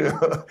 you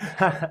know,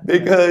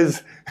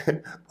 because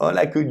all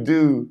I could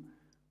do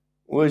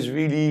was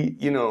really,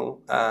 you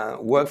know,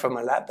 work from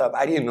my laptop.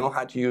 I didn't know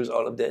how to use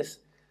all of this,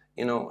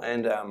 you know,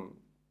 and.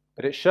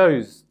 But it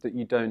shows that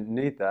you don't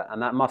need that,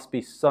 and that must be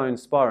so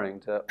inspiring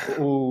to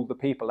all the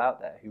people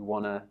out there who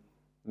want to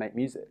make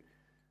music.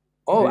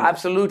 Oh,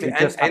 absolutely. Who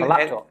just have a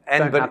laptop,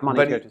 don't have money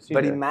to go to the studio.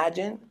 But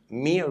imagine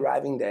me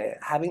arriving there,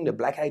 having the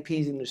Black Eyed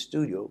Peas in the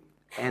studio,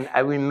 and I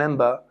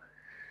remember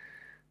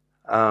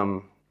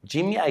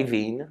Jimmy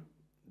Iovine,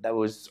 that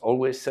was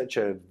always such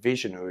a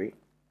visionary,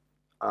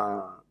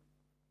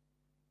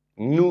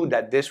 knew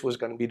that this was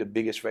going to be the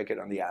biggest record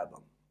on the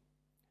album.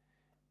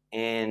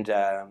 And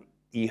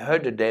he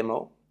heard the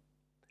demo,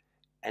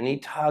 and he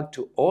talked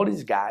to all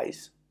these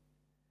guys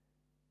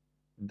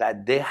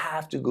that they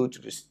have to go to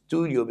the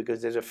studio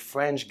because there's a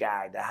French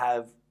guy that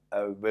have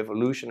a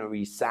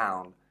revolutionary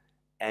sound,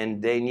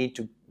 and they need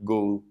to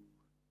go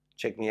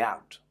check me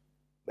out.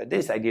 But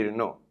this I didn't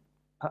know.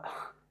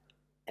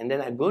 And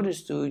then I go to the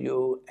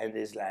studio, and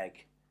it's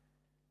like,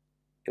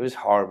 it was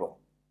horrible.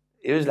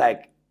 It was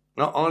like,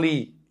 not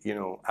only, you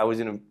know, I was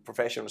in a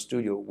professional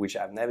studio, which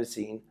I've never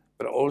seen,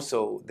 but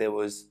also there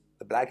was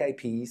the Black Eyed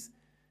Peas,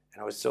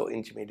 and it was so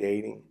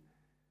intimidating.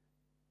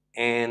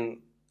 And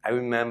I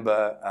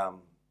remember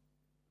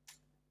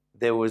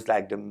there was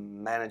like the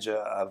manager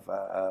of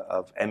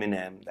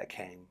Eminem that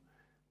came.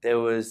 There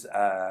was,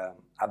 I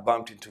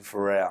bumped into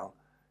Pharrell,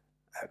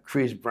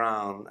 Chris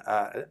Brown,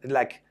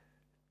 like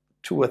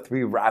 2 or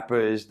 3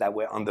 rappers that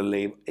were on the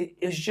label. It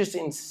was just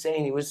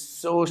insane. It was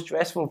so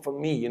stressful for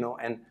me, you know.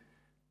 And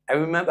I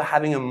remember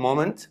having a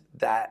moment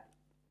that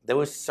there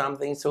was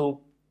something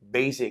so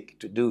basic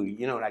to do,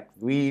 you know, like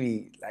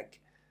really like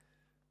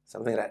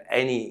something that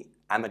any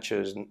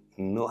amateurs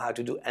know how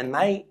to do. And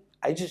I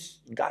just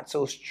got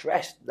so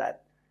stressed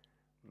that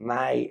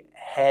my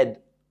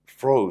head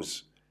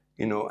froze,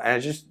 you know, and I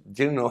just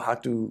didn't know how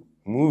to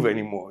move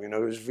anymore, you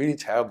know. It was really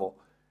terrible.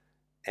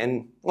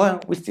 And, well,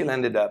 we still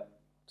ended up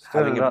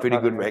having a pretty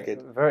good record.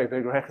 A very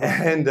big record.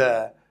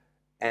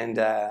 And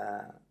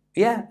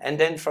yeah, and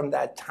then from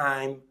that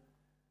time,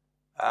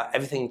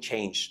 everything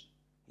changed,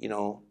 you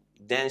know.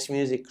 Dance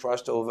music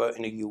crossed over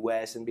in the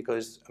US, and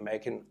because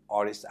American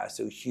artists are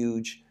so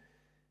huge,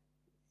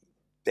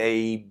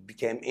 they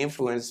became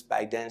influenced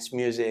by dance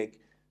music.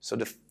 So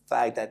the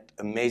fact that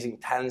amazing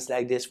talents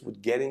like this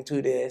would get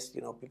into this,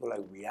 you know, people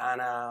like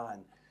Rihanna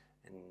and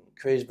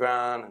Chris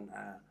Brown and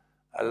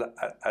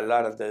a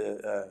lot of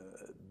the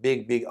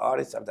big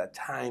artists of that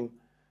time,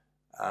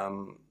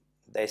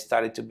 they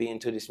started to be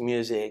into this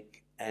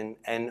music.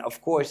 And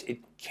of course, it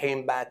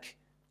came back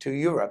to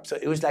Europe. So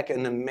it was like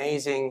an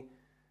amazing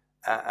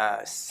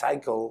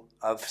cycle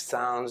of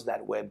sounds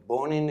that were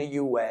born in the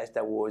US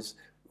that was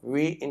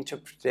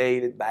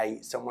reinterpreted by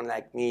someone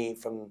like me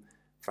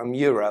from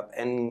Europe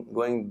and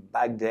going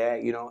back there,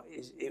 you know.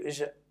 It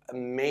was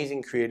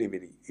amazing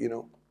creativity, you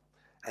know.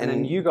 And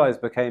then you guys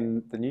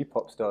became the new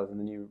pop stars and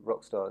the new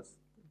rock stars,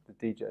 the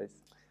DJs.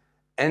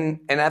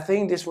 And I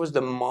think this was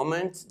the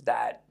moment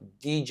that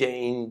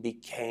DJing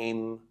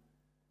became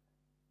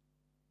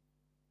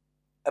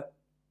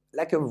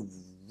like a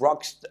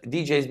rock.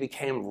 DJs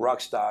became rock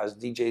stars.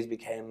 DJs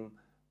became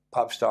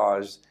pop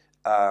stars.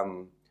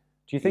 Do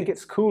you think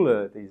it's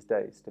cooler these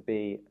days to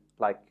be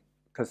like?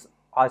 Because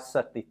I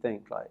certainly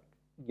think like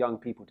young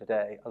people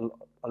today,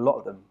 a lot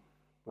of them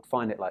would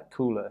find it like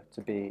cooler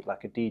to be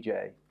like a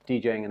DJ,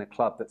 DJing in a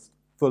club that's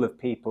full of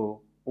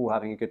people all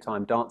having a good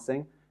time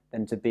dancing,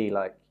 than to be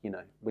like, you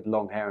know, with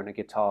long hair and a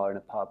guitar in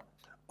a pub.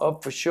 Oh,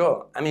 for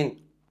sure. I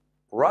mean,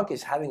 rock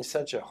is having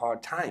such a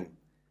hard time.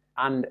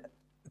 And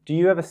do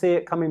you ever see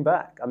it coming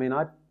back? I mean,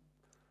 I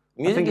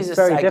think it's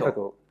very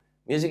difficult.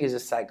 Music is a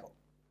cycle,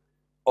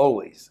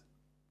 always,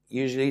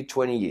 usually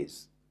 20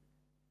 years.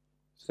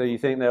 So you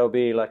think there'll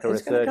be like a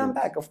It's going to come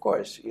resurgence? back, of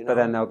course. You know? But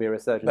then there'll be a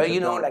resurgence. But of you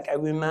know, dance. like I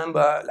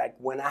remember, like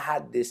when I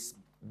had this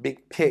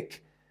big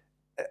pick,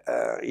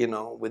 you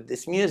know, with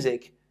this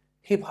music,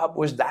 hip hop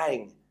was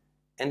dying,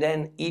 and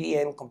then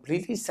EDM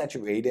completely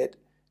saturated,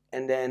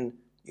 and then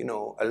you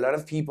know a lot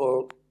of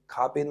people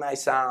copied my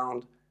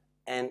sound,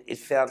 and it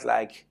felt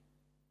like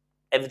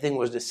everything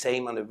was the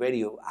same on the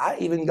radio. I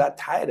even got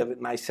tired of it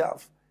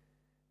myself,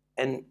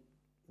 and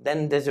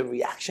then there's a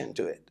reaction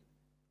to it,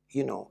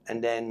 you know,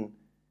 and then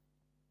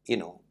you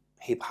know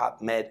hip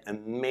hop made a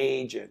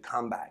major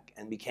comeback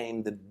and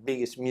became the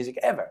biggest music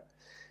ever.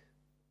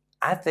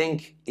 I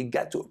think it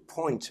got to a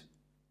point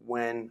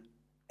when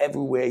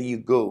everywhere you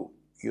go,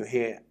 you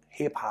hear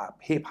hip hop,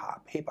 hip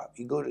hop, hip hop.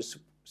 You go to the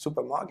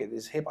supermarket,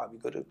 it's hip hop. You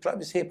go to the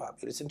club, it's hip hop.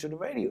 You listen to the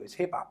radio, it's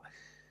hip hop.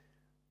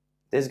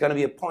 There's gonna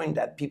be a point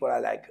that people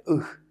are like,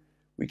 ugh,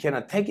 we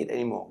cannot take it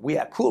anymore. We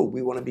are cool,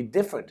 we wanna be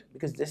different.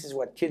 Because this is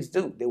what kids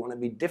do, they wanna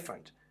be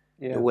different.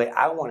 Yeah. The way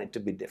I want it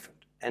to be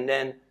different. And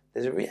then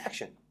there's a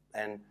reaction.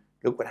 And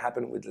look what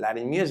happened with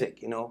Latin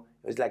music, you know?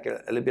 It was like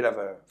a little bit of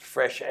a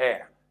fresh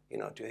air, you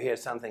know, to hear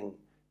something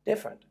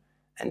different.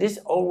 And this is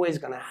always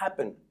gonna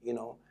happen, you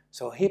know?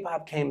 So hip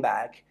hop came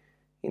back,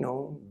 you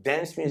know,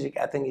 dance music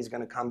I think is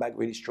gonna come back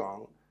really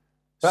strong.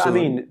 But soon. I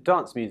mean,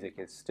 dance music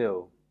is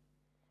still...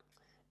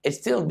 It's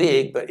still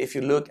big, but if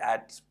you look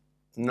at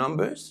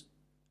numbers...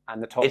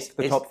 And the top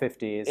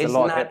 50 is a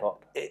lot of hip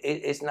hop.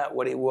 It's not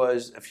what it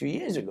was a few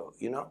years ago,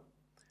 you know?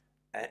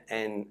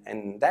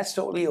 And that's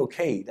totally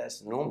okay,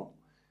 that's normal.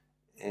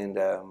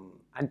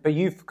 But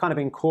you've kind of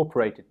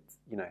incorporated,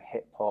 you know,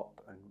 hip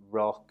hop and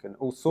rock and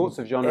all sorts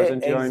of genres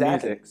into your own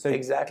music. So,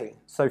 exactly.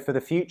 So for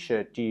the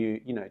future, do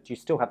you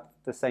still have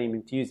the same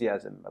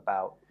enthusiasm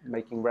about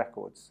making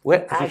records? Well,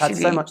 because you've had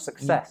so much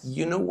success.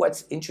 You know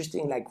what's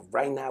interesting? Like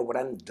right now, what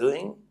I'm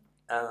doing,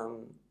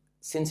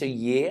 since a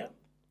year,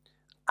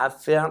 I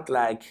felt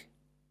like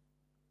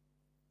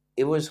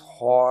it was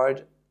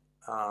hard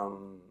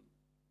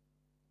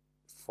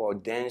for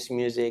dance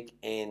music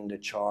in the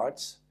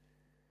charts.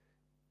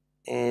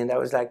 And I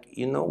was like,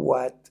 you know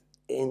what?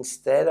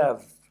 Instead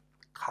of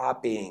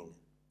copying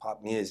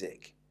pop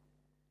music,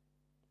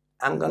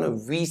 I'm gonna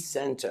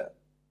recenter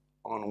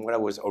on what I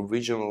was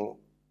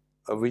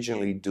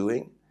originally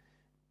doing.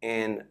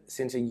 And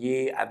since a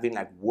year, I've been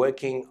like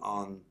working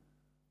on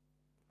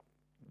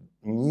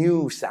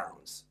new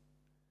sounds.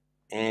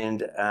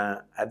 And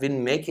I've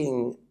been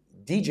making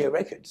DJ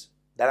records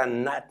that are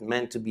not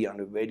meant to be on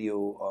the radio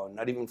or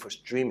not even for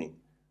streaming,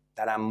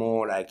 that are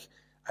more like,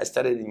 I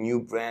started a new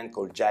brand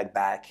called Jack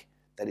Back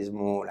that is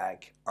more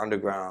like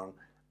underground.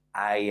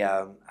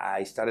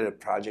 I started a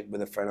project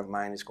with a friend of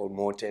mine, it's called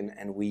Morton,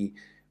 and we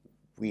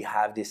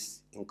have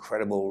this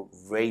incredible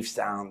rave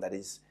sound that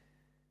is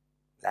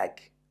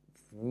like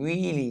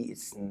really,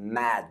 it's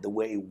mad the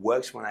way it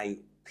works when I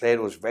play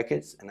those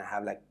records, and I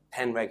have like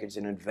 10 records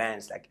in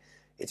advance. Like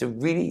it's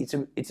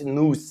a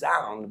new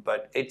sound,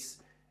 but it's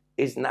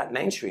not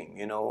mainstream,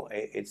 you know.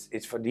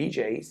 It's for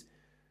DJs.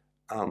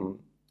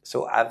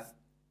 So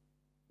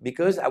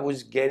because I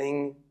was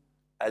getting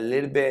a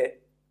little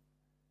bit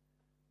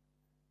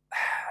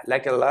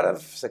like a lot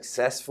of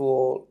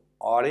successful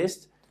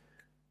artists,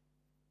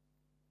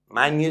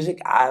 my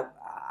music I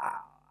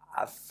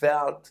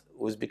felt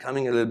was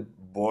becoming a little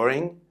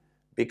boring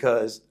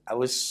because I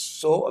was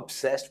so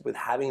obsessed with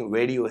having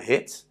radio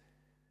hits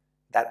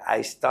that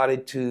I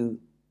started to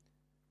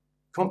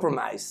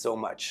compromise so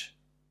much.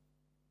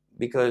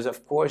 Because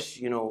of course,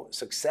 you know,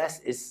 success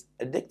is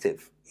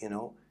addictive, you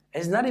know.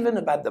 It's not even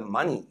about the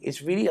money.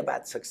 It's really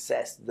about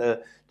success.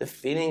 The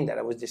feeling that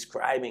I was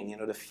describing, you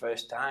know, the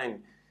first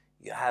time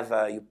you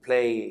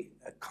play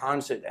a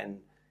concert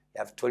and you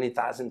have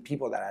 20,000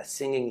 people that are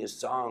singing your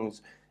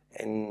songs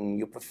and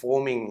you're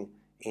performing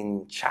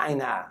in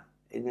China,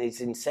 and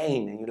it's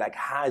insane. And you're like,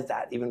 how is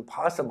that even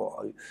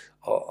possible?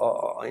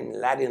 Or in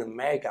Latin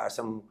America or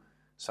some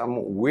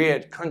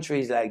weird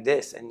countries like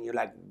this, and you're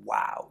like,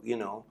 wow, you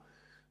know.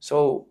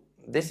 So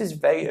this is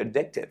very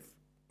addictive.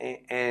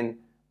 And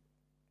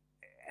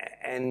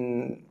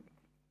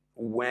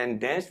when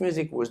dance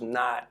music was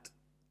not,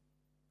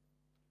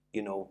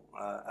 you know,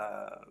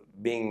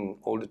 being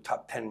all the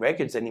top 10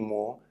 records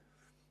anymore,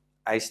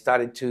 I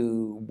started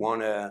to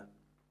want to,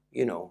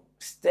 you know,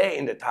 stay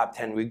in the top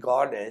 10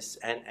 regardless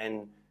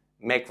and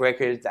make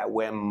records that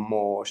were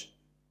more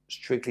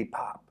strictly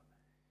pop.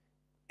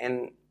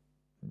 And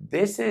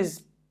this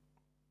is,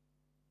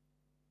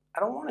 I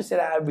don't want to say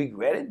that I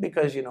regret it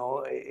because, you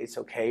know, it's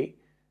okay.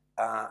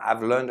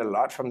 I've learned a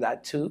lot from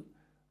that too.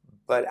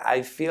 But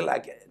I feel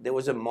like there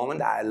was a moment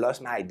that I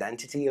lost my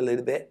identity a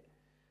little bit.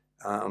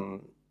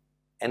 And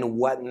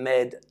what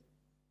made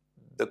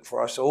the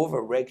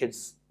crossover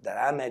records that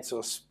I made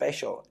so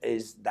special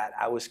is that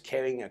I was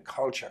carrying a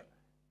culture.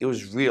 It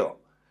was real,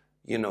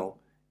 you know.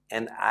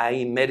 And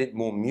I made it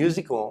more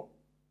musical,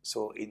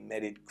 so it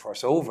made it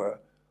crossover.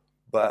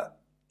 But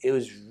it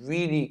was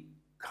really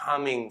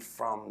coming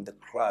from the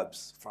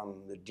clubs,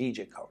 from the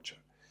DJ culture.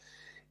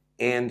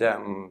 And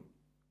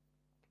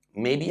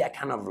maybe I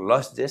kind of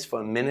lost this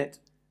for a minute,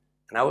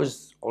 And I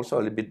was also a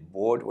little bit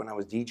bored when I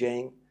was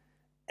DJing.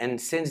 And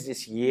since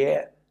this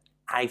year,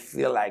 I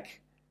feel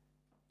like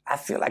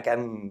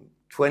I'm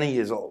 20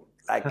 years old.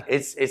 Like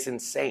it's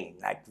insane.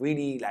 Like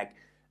really, like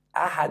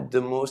I had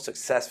the most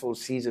successful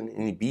season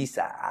in Ibiza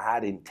I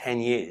had in 10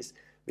 years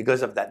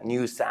because of that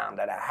new sound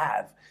that I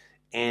have.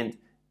 And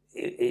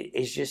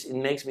it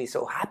makes me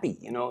so happy.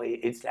 You know,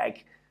 it's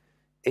like,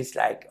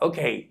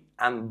 okay,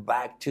 I'm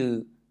back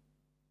to,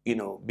 you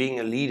know, being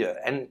a leader.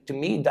 And to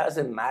me, it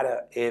doesn't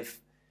matter if,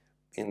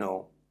 you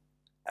know,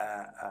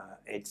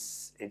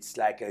 it's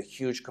like a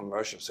huge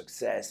commercial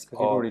success,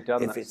 or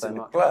if it's in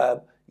the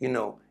club. You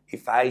know,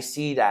 if I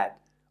see that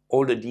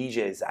all the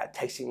DJs are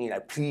texting me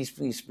like, please,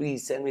 please,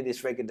 please send me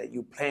this record that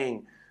you're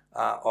playing,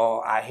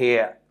 or I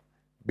hear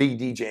big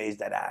DJs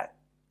that are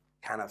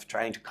kind of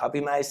trying to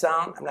copy my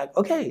sound, I'm like,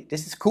 okay,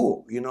 this is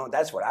cool. You know,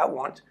 that's what I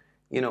want.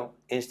 You know,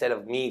 instead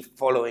of me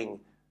following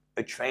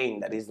a train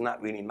that is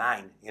not really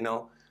mine. You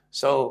know,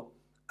 so.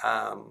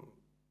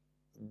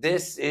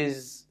 This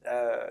is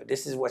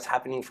what's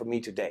happening for me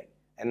today,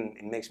 and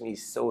it makes me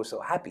so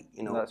happy.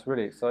 You know, that's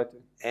really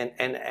exciting. And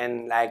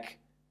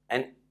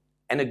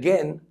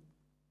again,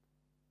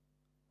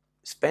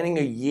 spending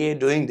a year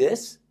doing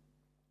this,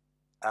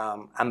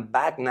 I'm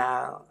back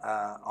now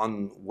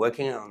on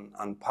working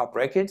on pop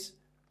records,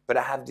 but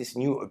I have this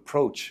new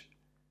approach,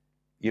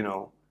 you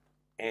know,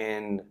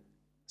 and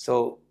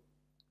so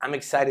I'm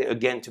excited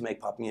again to make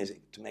pop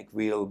music, to make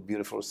real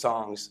beautiful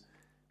songs.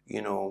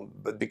 You know,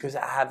 but because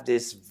I have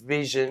this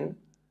vision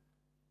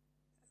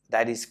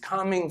that is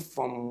coming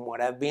from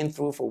what I've been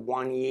through for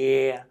 1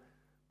 year,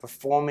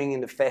 performing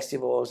in the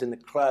festivals, in the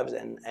clubs,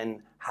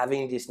 and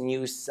having this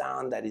new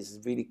sound that is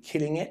really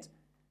killing it.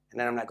 And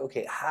then I'm like,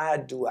 okay, how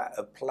do I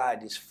apply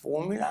this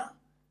formula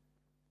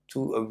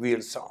to a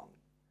real song?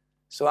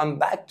 So I'm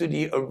back to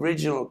the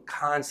original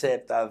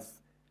concept of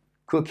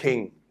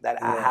cooking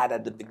that I had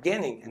at the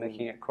beginning. And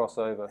making it cross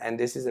over. And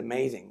this is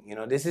amazing. You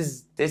know, this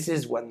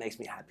is what makes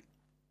me happy.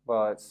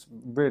 Well, it's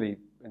really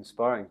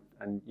inspiring,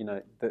 and you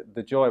know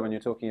the joy when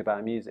you're talking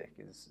about music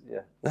is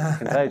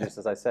contagious,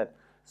 as I said.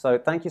 So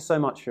thank you so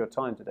much for your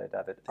time today,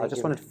 David. I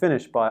just wanted to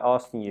finish by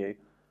asking you,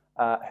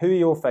 who are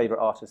your favourite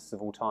artists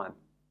of all time?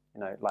 You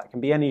know, like it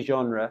can be any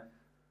genre.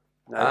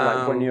 You know,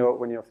 like when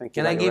you're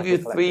thinking. Can I give you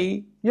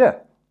three? Yeah,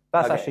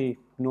 that's actually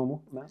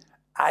normal. No?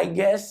 I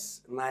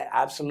guess my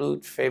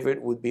absolute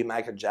favorite would be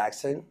Michael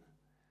Jackson,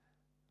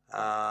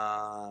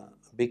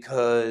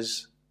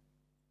 because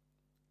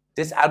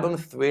this album,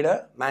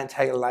 Thriller, my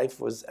entire life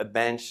was a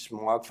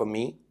benchmark for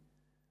me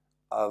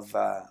of,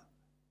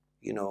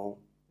 you know,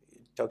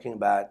 talking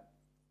about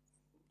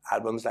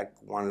albums like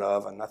One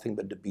Love and Nothing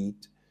But the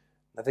Beat.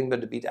 Nothing But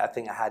the Beat, I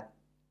think I had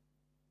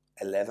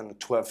 11 or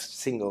 12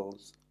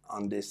 singles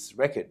on this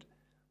record.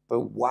 But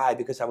why?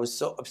 Because I was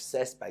so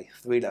obsessed by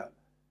Thriller,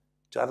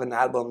 to have an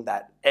album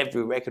that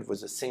every record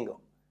was a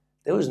single.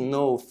 There was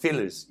no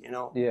fillers, you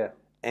know? Yeah.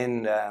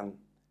 And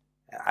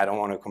I don't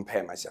want to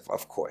compare myself,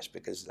 of course,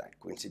 because like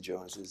Quincy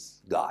Jones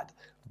is God.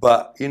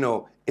 But you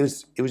know, it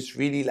was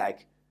really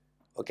like,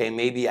 okay,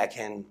 maybe I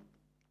can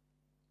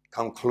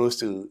come close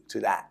to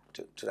that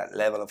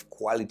level of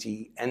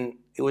quality. And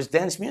it was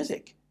dance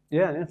music.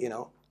 Yeah. You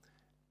know,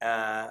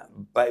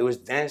 but it was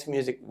dance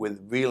music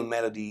with real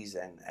melodies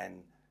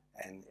and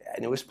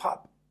it was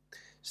pop.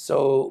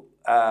 So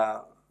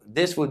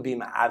this would be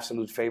my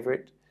absolute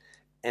favorite.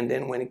 And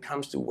then when it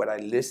comes to what I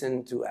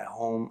listen to at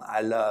home,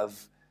 I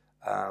love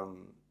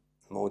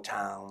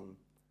Motown,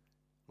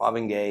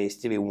 Marvin Gaye,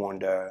 Stevie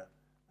Wonder.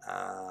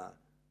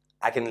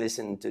 I can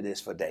listen to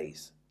this for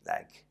days.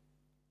 Like,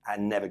 I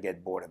never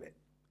get bored of it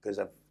because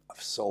of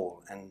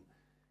soul. And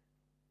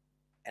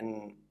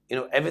you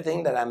know,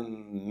 everything that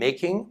I'm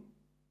making,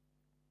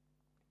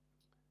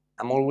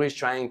 I'm always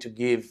trying to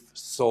give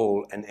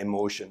soul and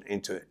emotion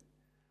into it.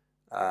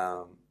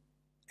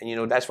 And you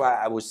know, that's why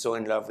I was so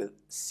in love with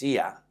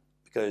Sia,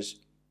 because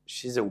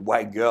she's a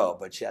white girl,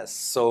 but she has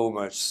so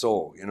much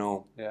soul, you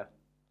know? Yeah.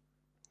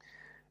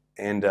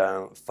 And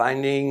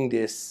finding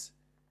this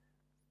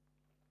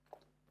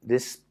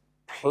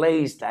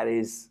place that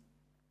is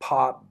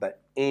pop,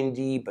 but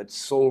indie, but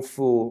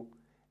soulful,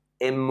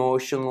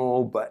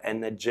 emotional, but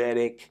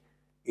energetic,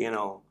 you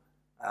know.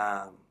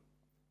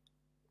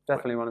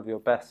 Definitely one of your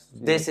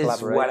best. This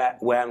is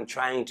where I'm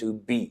trying to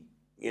be,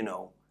 you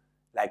know,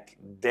 like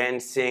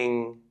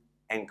dancing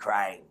and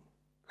crying.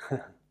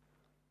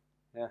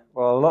 Yeah,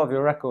 well, a lot of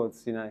your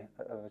records, you know,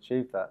 have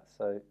achieved that.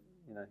 So,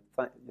 you know,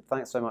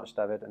 thanks so much,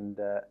 David, and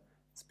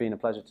it's been a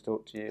pleasure to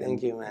talk to you.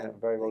 Thank you, man.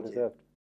 Very well deserved.